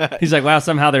 He's like, wow,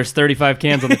 somehow there's 35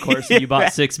 cans on the course and you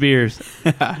bought 6 beers.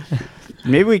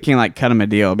 Maybe we can like cut him a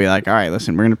deal. Be like, all right,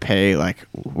 listen, we're going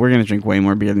to drink way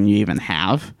more beer than you even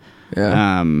have.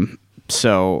 Yeah.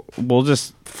 So we'll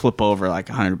just flip over like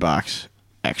 $100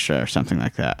 extra or something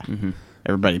like that. Mm-hmm.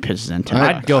 Everybody pitches in $10.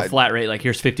 I'd go flat rate, like,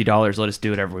 here's $50. Let us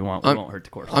do whatever we want. We won't hurt the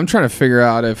course. I'm trying to figure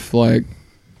out if like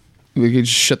we could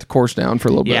just shut the course down for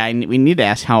a little Yeah, bit. we need to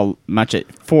ask how much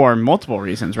it for multiple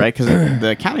reasons, right? Because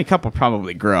the county cup will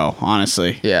probably grow,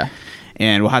 honestly. Yeah.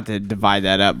 And we'll have to divide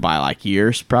that up by like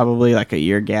years, probably like a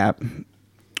year gap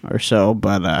or so.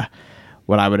 But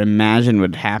what I would imagine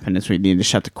would happen is we need to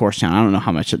shut the course down. I don't know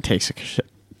how much it takes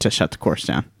to shut the course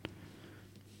down.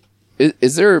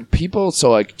 Is there people? So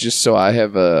like, just so I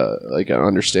have an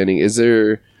understanding. Is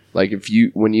there like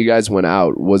when you guys went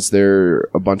out, was there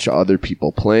a bunch of other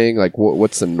people playing? Like,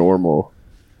 what's the normal?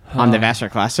 On the Vassar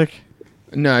Classic?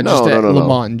 No, just at no.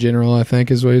 Lamont in general, I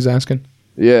think is what he's asking.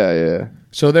 Yeah.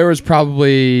 So there was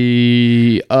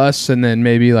probably us and then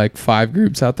maybe like 5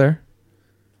 groups out there.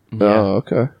 Oh,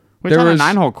 okay. Which There on was- a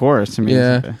 9-hole course. I mean,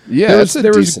 Yeah. Yeah, there was, that's a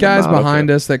there was decent guys amount, behind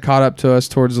okay. us that caught up to us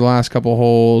towards the last couple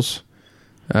holes.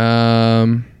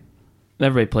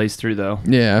 Everybody plays through, though.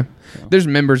 Yeah. There's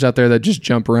members out there that just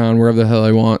jump around wherever the hell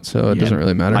they want, so it doesn't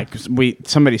really matter. like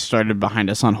somebody started behind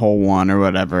us on hole 1 or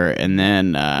whatever, and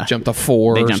then Jump to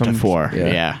 4 they or jumped to something. 4. Yeah.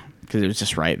 Yeah, because it was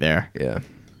just right there. Yeah.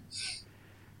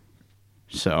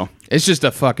 So, It's just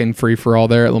a fucking free for all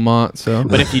there at Lamont, so.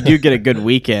 but if you do get a good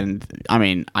weekend, I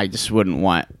mean, I just wouldn't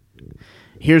want.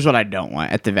 Here's what I don't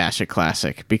want at the Vassar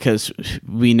Classic, because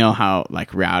we know how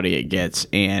like rowdy it gets,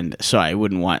 and so I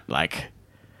wouldn't want like,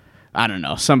 I don't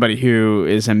know, somebody who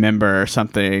is a member or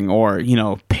something, or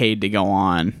paid to go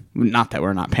on. Not that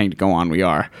we're not paying to go on, we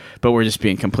are, but we're just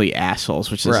being complete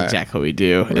assholes, which is Right. exactly what we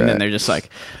do. And then Right. they're just like,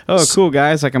 "Oh, cool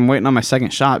guys! Like I'm waiting on my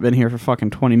second shot. Been here for fucking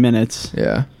 20 minutes."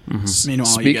 Yeah. Meanwhile, you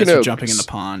Speaking guys are of- jumping in the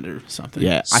pond or something.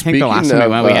 Yeah, I think the last Speaking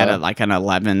time we of, went, we had like an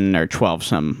 11 or 12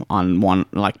 some on one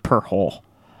like per hole.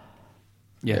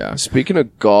 Yeah. Speaking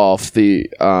of golf, the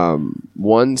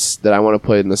ones that I want to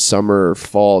play in the summer or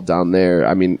fall down there,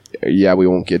 I mean, yeah, we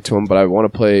won't get to them, but I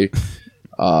want to play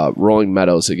Rolling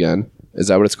Meadows again. Is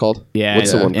that what it's called? Yeah,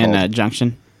 What's the one in called?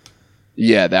 Junction.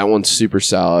 Yeah, that one's super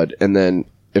solid. And then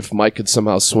if Mike could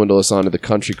somehow swindle us onto the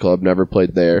country club, never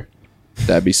played there,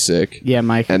 that'd be sick. Yeah,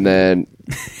 Mike. And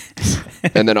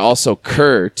then also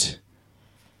Kurt,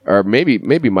 or maybe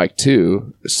Mike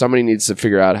too. Somebody needs to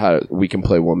figure out how we can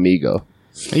play Wamigo.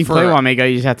 You play Wamigo,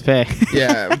 you just have to pay.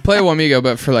 Yeah, play Wamigo,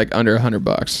 but for like under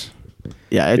 $100.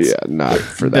 Yeah, it's Yeah, not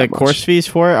for the that much. course fees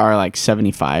for it are like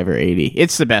 75 or 80.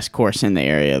 It's the best course in the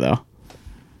area, though.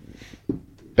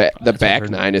 The back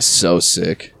nine is so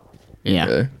sick. Yeah,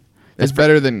 Really? It's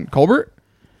better than Colbert?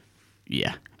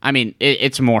 yeah. I mean,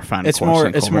 it's more fun. It's course more.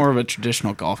 than It's Colbert. more of a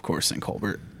traditional golf course than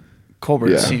Colbert.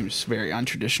 Colbert Yeah. seems very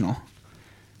untraditional.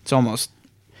 It's almost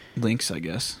links, I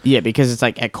guess. Yeah, because it's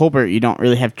like at Colbert, you don't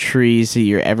really have trees that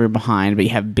you're ever behind, but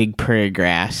you have big prairie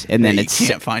grass, and then You it's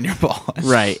can't find your ball.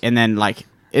 right, and then like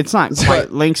it's not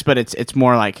quite links, but it's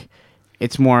more like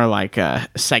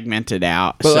segmented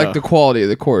out. But so- like the quality of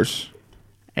the course.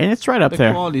 and it's right up The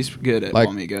there. quality's good at Like,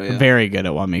 Wamigo. Yeah. Very good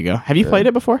at Wamigo. Have you played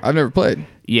it before? I've never played.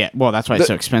 Yeah, well, that's why it's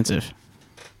so expensive.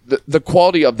 The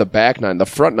quality of the back nine, the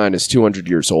front nine is 200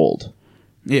 years old.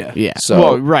 Yeah. Yeah. So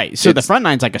well, right. So the it's- front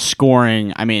nine's like a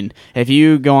scoring. I mean, if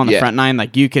you go on the Yeah. front nine,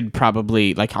 like you could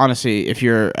probably, like honestly, if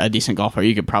you're a decent golfer,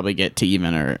 you could probably get to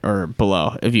even or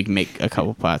below if you can make a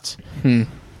couple putts.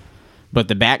 But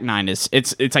the back nine is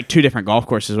it's like two different golf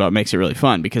courses. What makes it really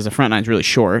fun because the front nine's really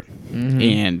short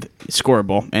and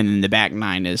scoreable, and then the back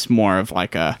nine is more of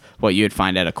like a what you would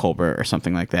find at a Colbert or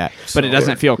something like that. But it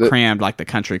doesn't feel crammed like the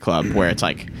country club where it's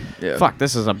like, fuck,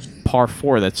 this is a par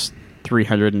 4 that's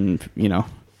 300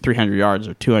 yards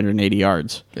or 280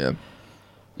 yards. Yeah.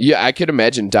 Yeah, I could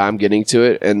imagine Dom getting to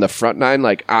it, and the front nine,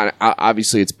 like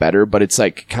obviously it's better, but it's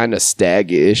like kind of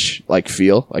stag-ish, like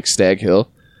feel, like Stag Hill,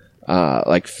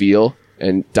 like feel.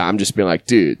 And Dom just being like,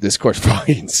 dude, this course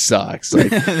fucking sucks.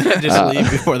 Like, Just leave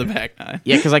before the back nine.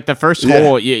 Yeah, because like the first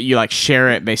hole, you like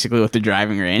share it basically with the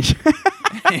driving range.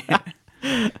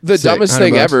 the Sick, dumbest 100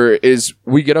 thing bucks. ever is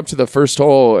we get up to the first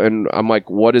hole, and I'm like,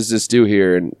 what does this do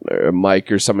here? And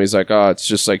Mike or somebody's like, oh, it's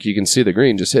just like you can see the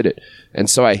green, just hit it. And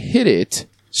so I hit it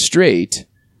straight,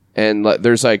 and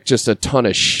there's like just a ton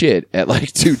of shit at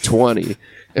like 220.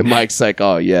 And Mike's like,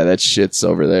 oh, yeah, that shit's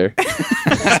over there.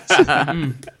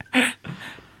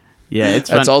 Yeah, it's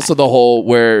That's fun. also the hole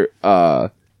where,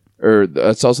 or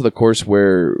that's also the course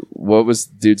where, what was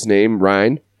the dude's name?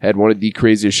 Ryan had one of the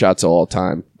craziest shots of all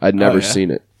time. I'd never yeah.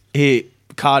 seen it. He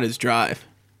caught his drive.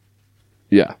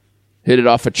 Yeah. Hit it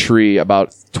off a tree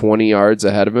about 20 yards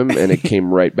ahead of him, and it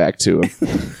came right back to him.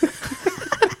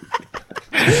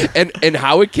 and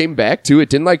how it came back to it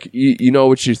didn't like you know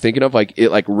what you're thinking of, like it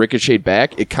like ricocheted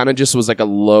back. It kind of just was like a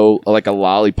low, like a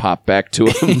lollipop back to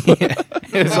him.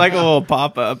 It was like a little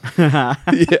pop up. Yeah.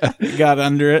 He got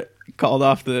under it, called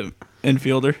off the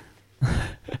infielder.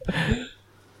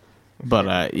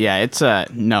 But yeah, it's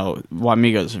no,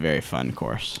 Wamigo's a very fun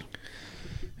course.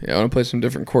 Yeah, I want to play some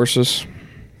different courses.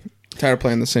 Tired of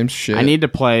playing the same shit. I need to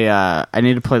play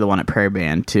the one at Prairie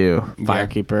Band too,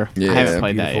 Firekeeper. Yeah, I haven't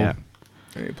played beautiful. that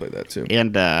I need to play that too.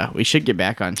 yet. And we should get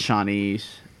back on Shawnee's.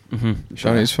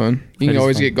 Shawnee's fun. You can is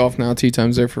always fun. get Golf Now tee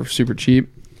times there for super cheap.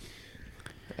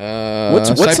 What's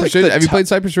Cypress like Ridge? the Have you top- played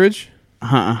Cypress Ridge?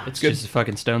 It's just a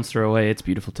fucking stone's throw away. It's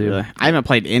beautiful too. Really? I haven't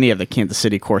played any of the Kansas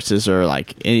City courses or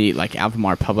like any like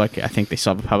Albemarle Public. I think they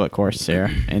still have a public course there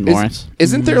in Lawrence.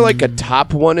 Isn't there like a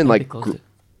top one in like they closed it.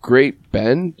 Great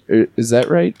Bend? Is that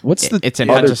right? What's the It's in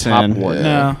other Hutchison. top one?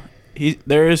 Yeah. No,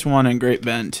 there is one in Great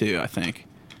Bend too. I think.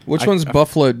 Which one's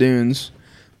Buffalo Dunes?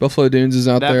 Buffalo Dunes is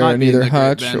out That there might in be in either the Great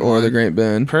Hutch Bend or the one. Great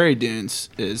Bend. Prairie Dunes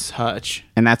is Hutch.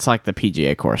 And that's like the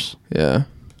PGA course. Yeah.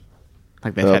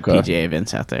 Like they've had Okay. PGA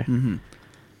events out there.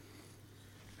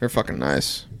 They're fucking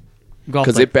nice. Golf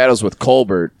Because it battles with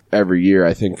Colbert every year,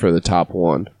 I think, for the top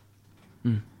one.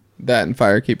 That and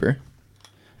Firekeeper.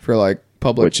 For like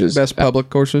public, Which is- best public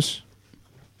courses.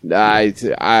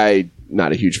 I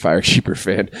not a huge Firekeeper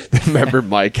fan. Remember,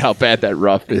 Mike, how bad that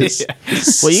rough is.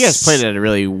 Well, you guys played it at a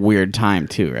really weird time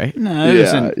too, right? No, it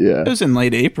was Yeah, in, yeah. It was in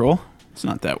late April. It's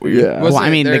not that weird. Yeah. Was Well, I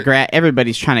it mean, there-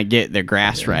 everybody's trying to get their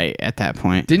grass right at that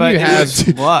point. Didn't But you it have? was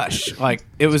lush. Like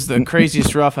it was the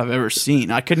craziest rough I've ever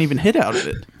seen. I couldn't even hit out of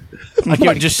it. Like it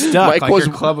was just stuck. Mike Like was-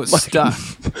 your club was Mike- stuck.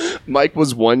 Mike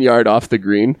was 1 yard off the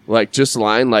green, like just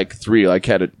line like 3, like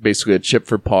had basically a chip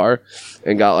for par,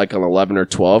 and got like an 11 or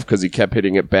 12 because he kept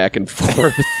hitting it back and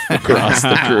forth across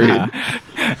the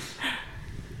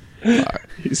green.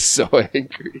 He's so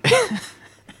angry.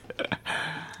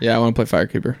 Yeah, I want to play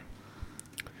Firekeeper.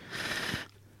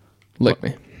 lick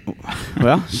me.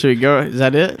 Well, should we go? Is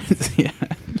that it? Yeah.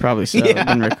 Probably so.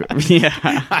 Yeah. Yeah.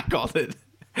 I called it.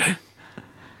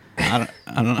 I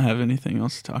don't have anything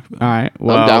else to talk about. All right.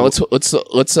 Well, I'm down.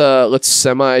 Let's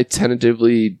semi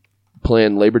tentatively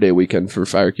plan Labor Day weekend for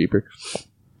Firekeeper.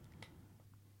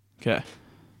 Okay.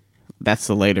 that's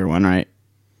the later one, right?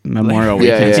 Memorial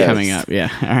Yeah, weekend's yeah. coming up. Yeah.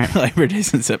 All right. Labor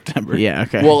Day's in September. Yeah.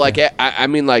 Okay. Well, like I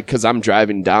mean, like because I'm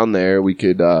driving down there, we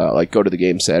could like go to the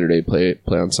game Saturday, play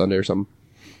on Sunday or something.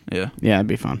 Yeah. Yeah, it'd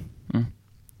be fun. All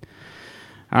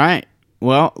right.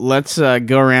 Well, let's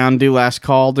go around, do last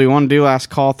call. Do we want to do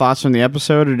last call thoughts from the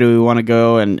episode, or do we want to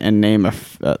go and name a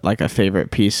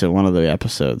favorite piece of one of the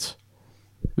episodes?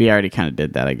 We already kind of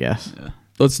did that, I guess. Yeah.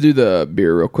 Let's do the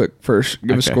beer real quick first.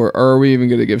 Give a Okay. score. Or are we even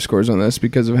going to give scores on this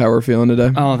because of how we're feeling today? I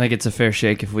don't think it's a fair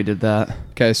shake if we did that.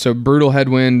 Okay, so Brutal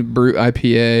Headwind Brute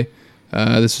IPA.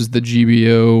 This is the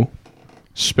GBO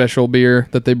special beer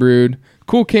that they brewed.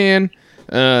 Cool can.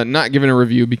 Not giving a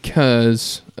review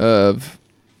because of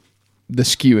the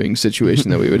skewing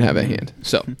situation that we would have at hand.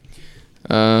 So,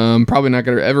 probably not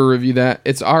going to ever review that.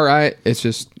 It's all right. It's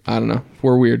just, I don't know.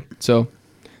 We're weird. So,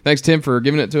 thanks, Tim, for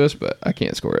giving it to us, but I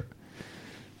can't score it.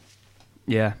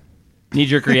 Yeah.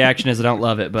 Knee-jerk reaction is I don't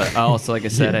love it, but I also, like I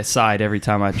said, I sighed every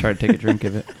time I try to take a drink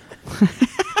of it.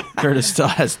 Curtis still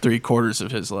has 3/4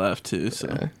 of his left too.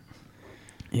 So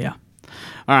Yeah.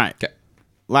 All right. Okay.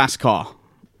 Last call.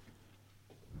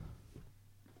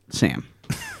 Sam.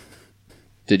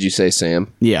 Did you say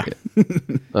Sam? Yeah.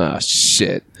 Oh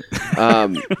shit.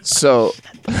 So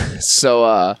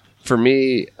for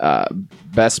me,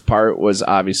 best part was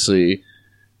obviously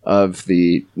of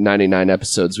the 99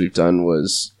 episodes we've done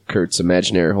was Kurt's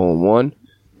imaginary hole in one.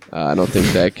 I don't think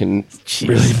that can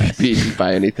really be beaten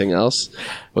by anything else.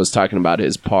 I was talking about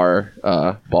his par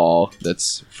ball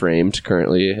that's framed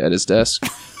currently at his desk.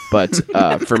 But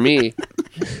for me,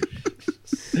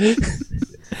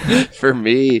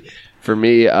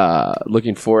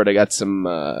 looking forward, I got some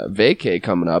vacay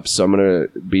coming up, so I'm gonna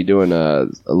be doing a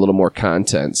little more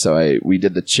content. So we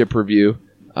did the chip review,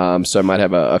 so I might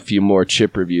have a few more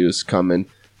chip reviews coming,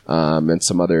 and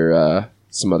some other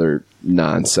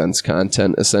nonsense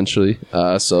content essentially.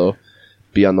 So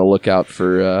be on the lookout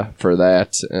for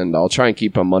that, and I'll try and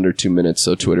keep them under 2 minutes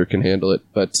so Twitter can handle it.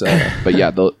 But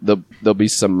yeah, there'll be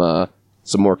some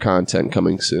more content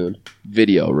coming soon,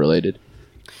 video related.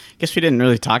 Guess we didn't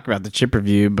really talk about the chip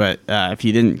review, but if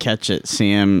you didn't catch it,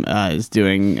 Sam is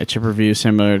doing a chip review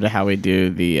similar to how we do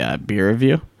the beer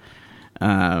review.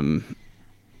 And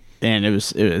it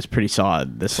was pretty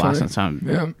solid this last one, so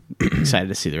I'm excited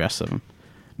to see the rest of them.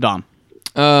 Dom.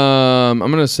 I'm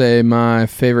going to say my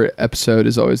favorite episode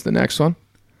is always the next one.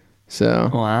 So,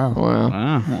 Wow.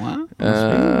 Wow.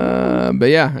 but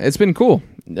yeah, it's been cool.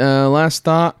 Last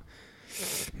thought.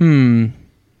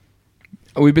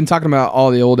 We've been talking about all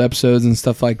the old episodes and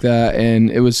stuff like that, and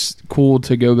it was cool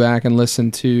to go back and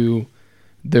listen to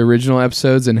the original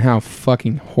episodes and how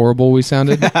fucking horrible we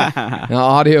sounded. The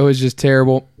audio is just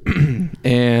terrible,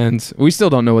 and we still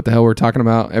don't know what the hell we're talking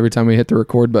about every time we hit the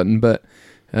record button, but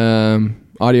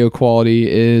audio quality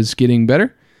is getting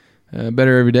better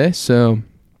every day, so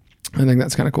I think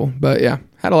that's kind of cool. But yeah,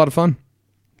 had a lot of fun.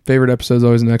 Favorite episode is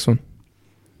always the next one.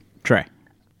 Trey.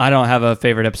 I don't have a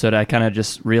favorite episode. I kind of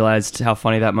just realized how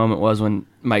funny that moment was when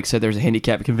Mike said there's a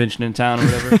handicap convention in town or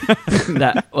whatever.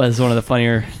 That was one of the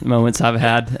funnier moments I've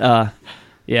had.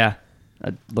 Yeah,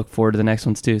 I look forward to the next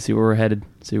ones too. See where we're headed.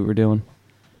 See what we're doing.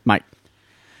 Mike.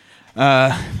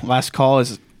 last call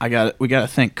is we got to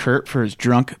thank Kurt for his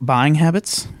drunk buying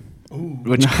habits,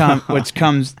 which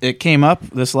came up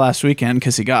this last weekend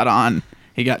because he got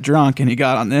drunk and he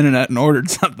got on the internet and ordered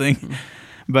something.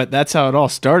 But that's how it all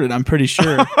started, I'm pretty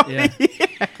sure. Yeah.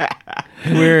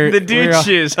 The dude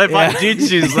shoes. I bought dude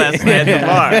shoes last night at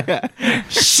the bar.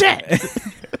 Shit.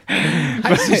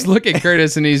 I just look at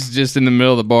Curtis and he's just in the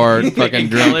middle of the bar, fucking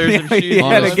drunk. He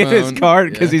on had his to get his phone.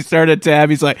 card because he started a tab.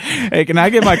 He's like, "Hey, can I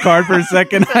get my card for a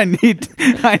second? I need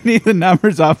the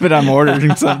numbers off it. I'm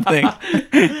ordering something."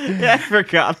 Yeah, I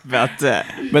forgot about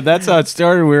that. But that's how it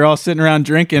started. We were all sitting around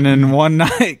drinking, and one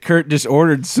night Kurt just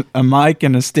ordered a mic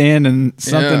and a stand and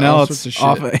something all else sorts of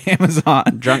off shit. of Amazon.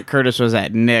 Drunk Curtis was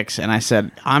at Nick's, and I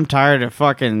said, I'm tired of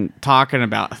fucking talking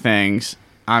about things.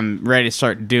 I'm ready to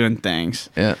start doing things.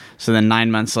 Yeah. So then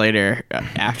 9 months later,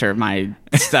 after my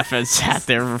stuff had sat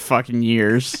there for fucking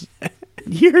years,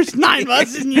 9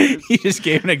 months and years. He just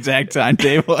gave an exact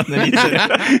timetable, and then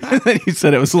he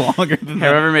said it was longer than that.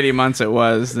 However many months it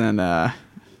was, then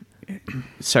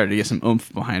started to get some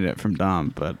oomph behind it from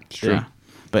Dom. But yeah.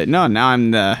 But no, now I'm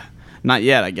not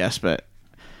yet, I guess, but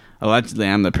allegedly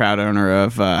I'm the proud owner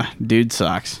of Dude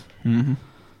Socks. Mm-hmm.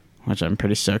 which I'm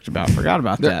pretty stoked about. Forgot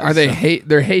about that. Are they so.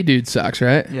 They're Hey Dude socks,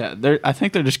 right? Yeah, I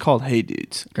think they're just called Hey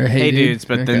Dudes. Or Hey Dudes,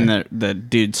 but Okay. then the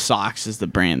Dude Socks is the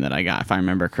brand that I got, if I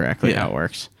remember correctly how it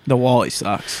works. The Wally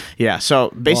socks. Yeah, so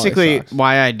basically socks.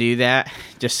 why I do that,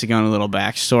 just to go on a little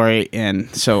backstory, and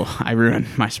so I ruined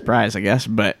my surprise, I guess,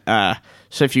 but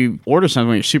so if you order something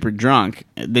when you're super drunk,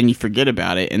 then you forget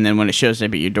about it, and then when it shows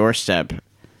up at your doorstep,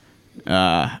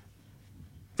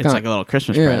 it's like a little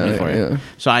Christmas present for you. yeah.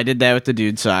 So I did that with the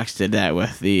Dude Socks, did that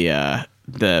with the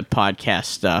podcast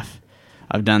stuff.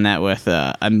 I've done that with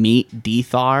a meat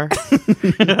dethar.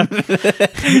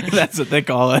 That's what they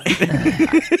call it.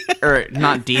 Or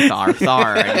not dethar,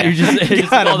 thar. I You guess. just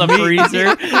called a freezer.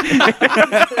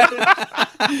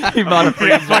 You bought a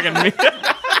freezer. Fucking meat.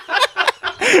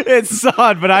 It's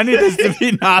thawed, but I need this to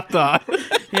be not thawed.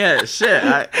 Yeah, shit.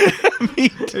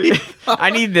 I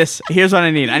need this. Here's what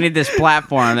I need. I need this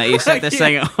platform that you set this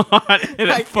thing on, and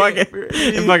it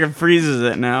fucking freezes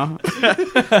it now.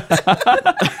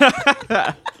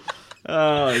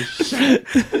 Oh shit!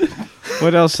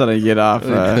 What else did I get off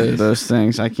those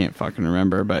things? I can't fucking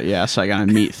remember. But yeah, so I got a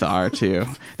meat thaw too.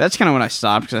 That's kind of when I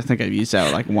stopped because I think I've used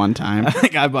that like one time. I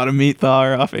think I bought a meat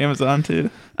thawer off Amazon too.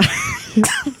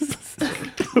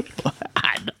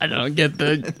 I don't get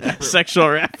the sexual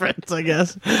reference, I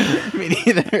guess. Me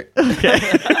neither.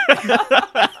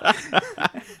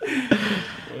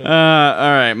 All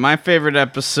right, my favorite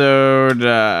episode,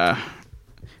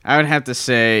 I would have to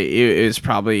say it is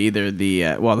probably either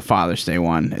the Father's Day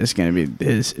one is going to be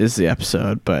is the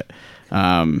episode, but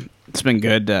it's been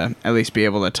good to at least be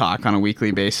able to talk on a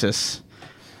weekly basis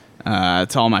to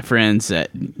all my friends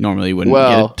that normally wouldn't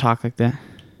get to talk like that.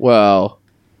 Well,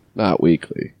 not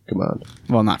weekly. Come on.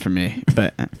 Well, not for me,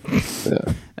 but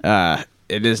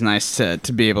it is nice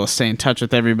to be able to stay in touch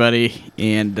with everybody,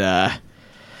 and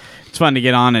it's fun to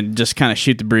get on and just kind of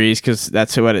shoot the breeze, because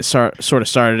that's what it sort of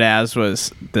started as,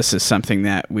 was this is something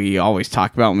that we always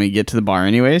talk about when we get to the bar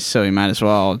anyways, so we might as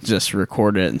well just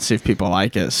record it and see if people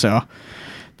like it. So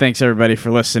thanks everybody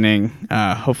for listening.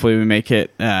 Hopefully we make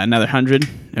it another 100,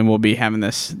 and we'll be having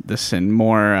this in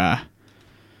more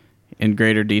in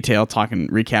greater detail,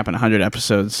 recapping 100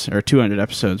 episodes, or 200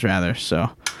 episodes rather.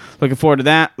 So looking forward to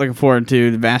that. Looking forward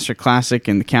to the Vassar Classic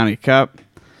and the County Cup.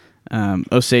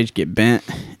 Osage get bent,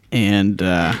 and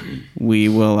we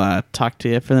will talk to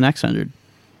you for the next 100.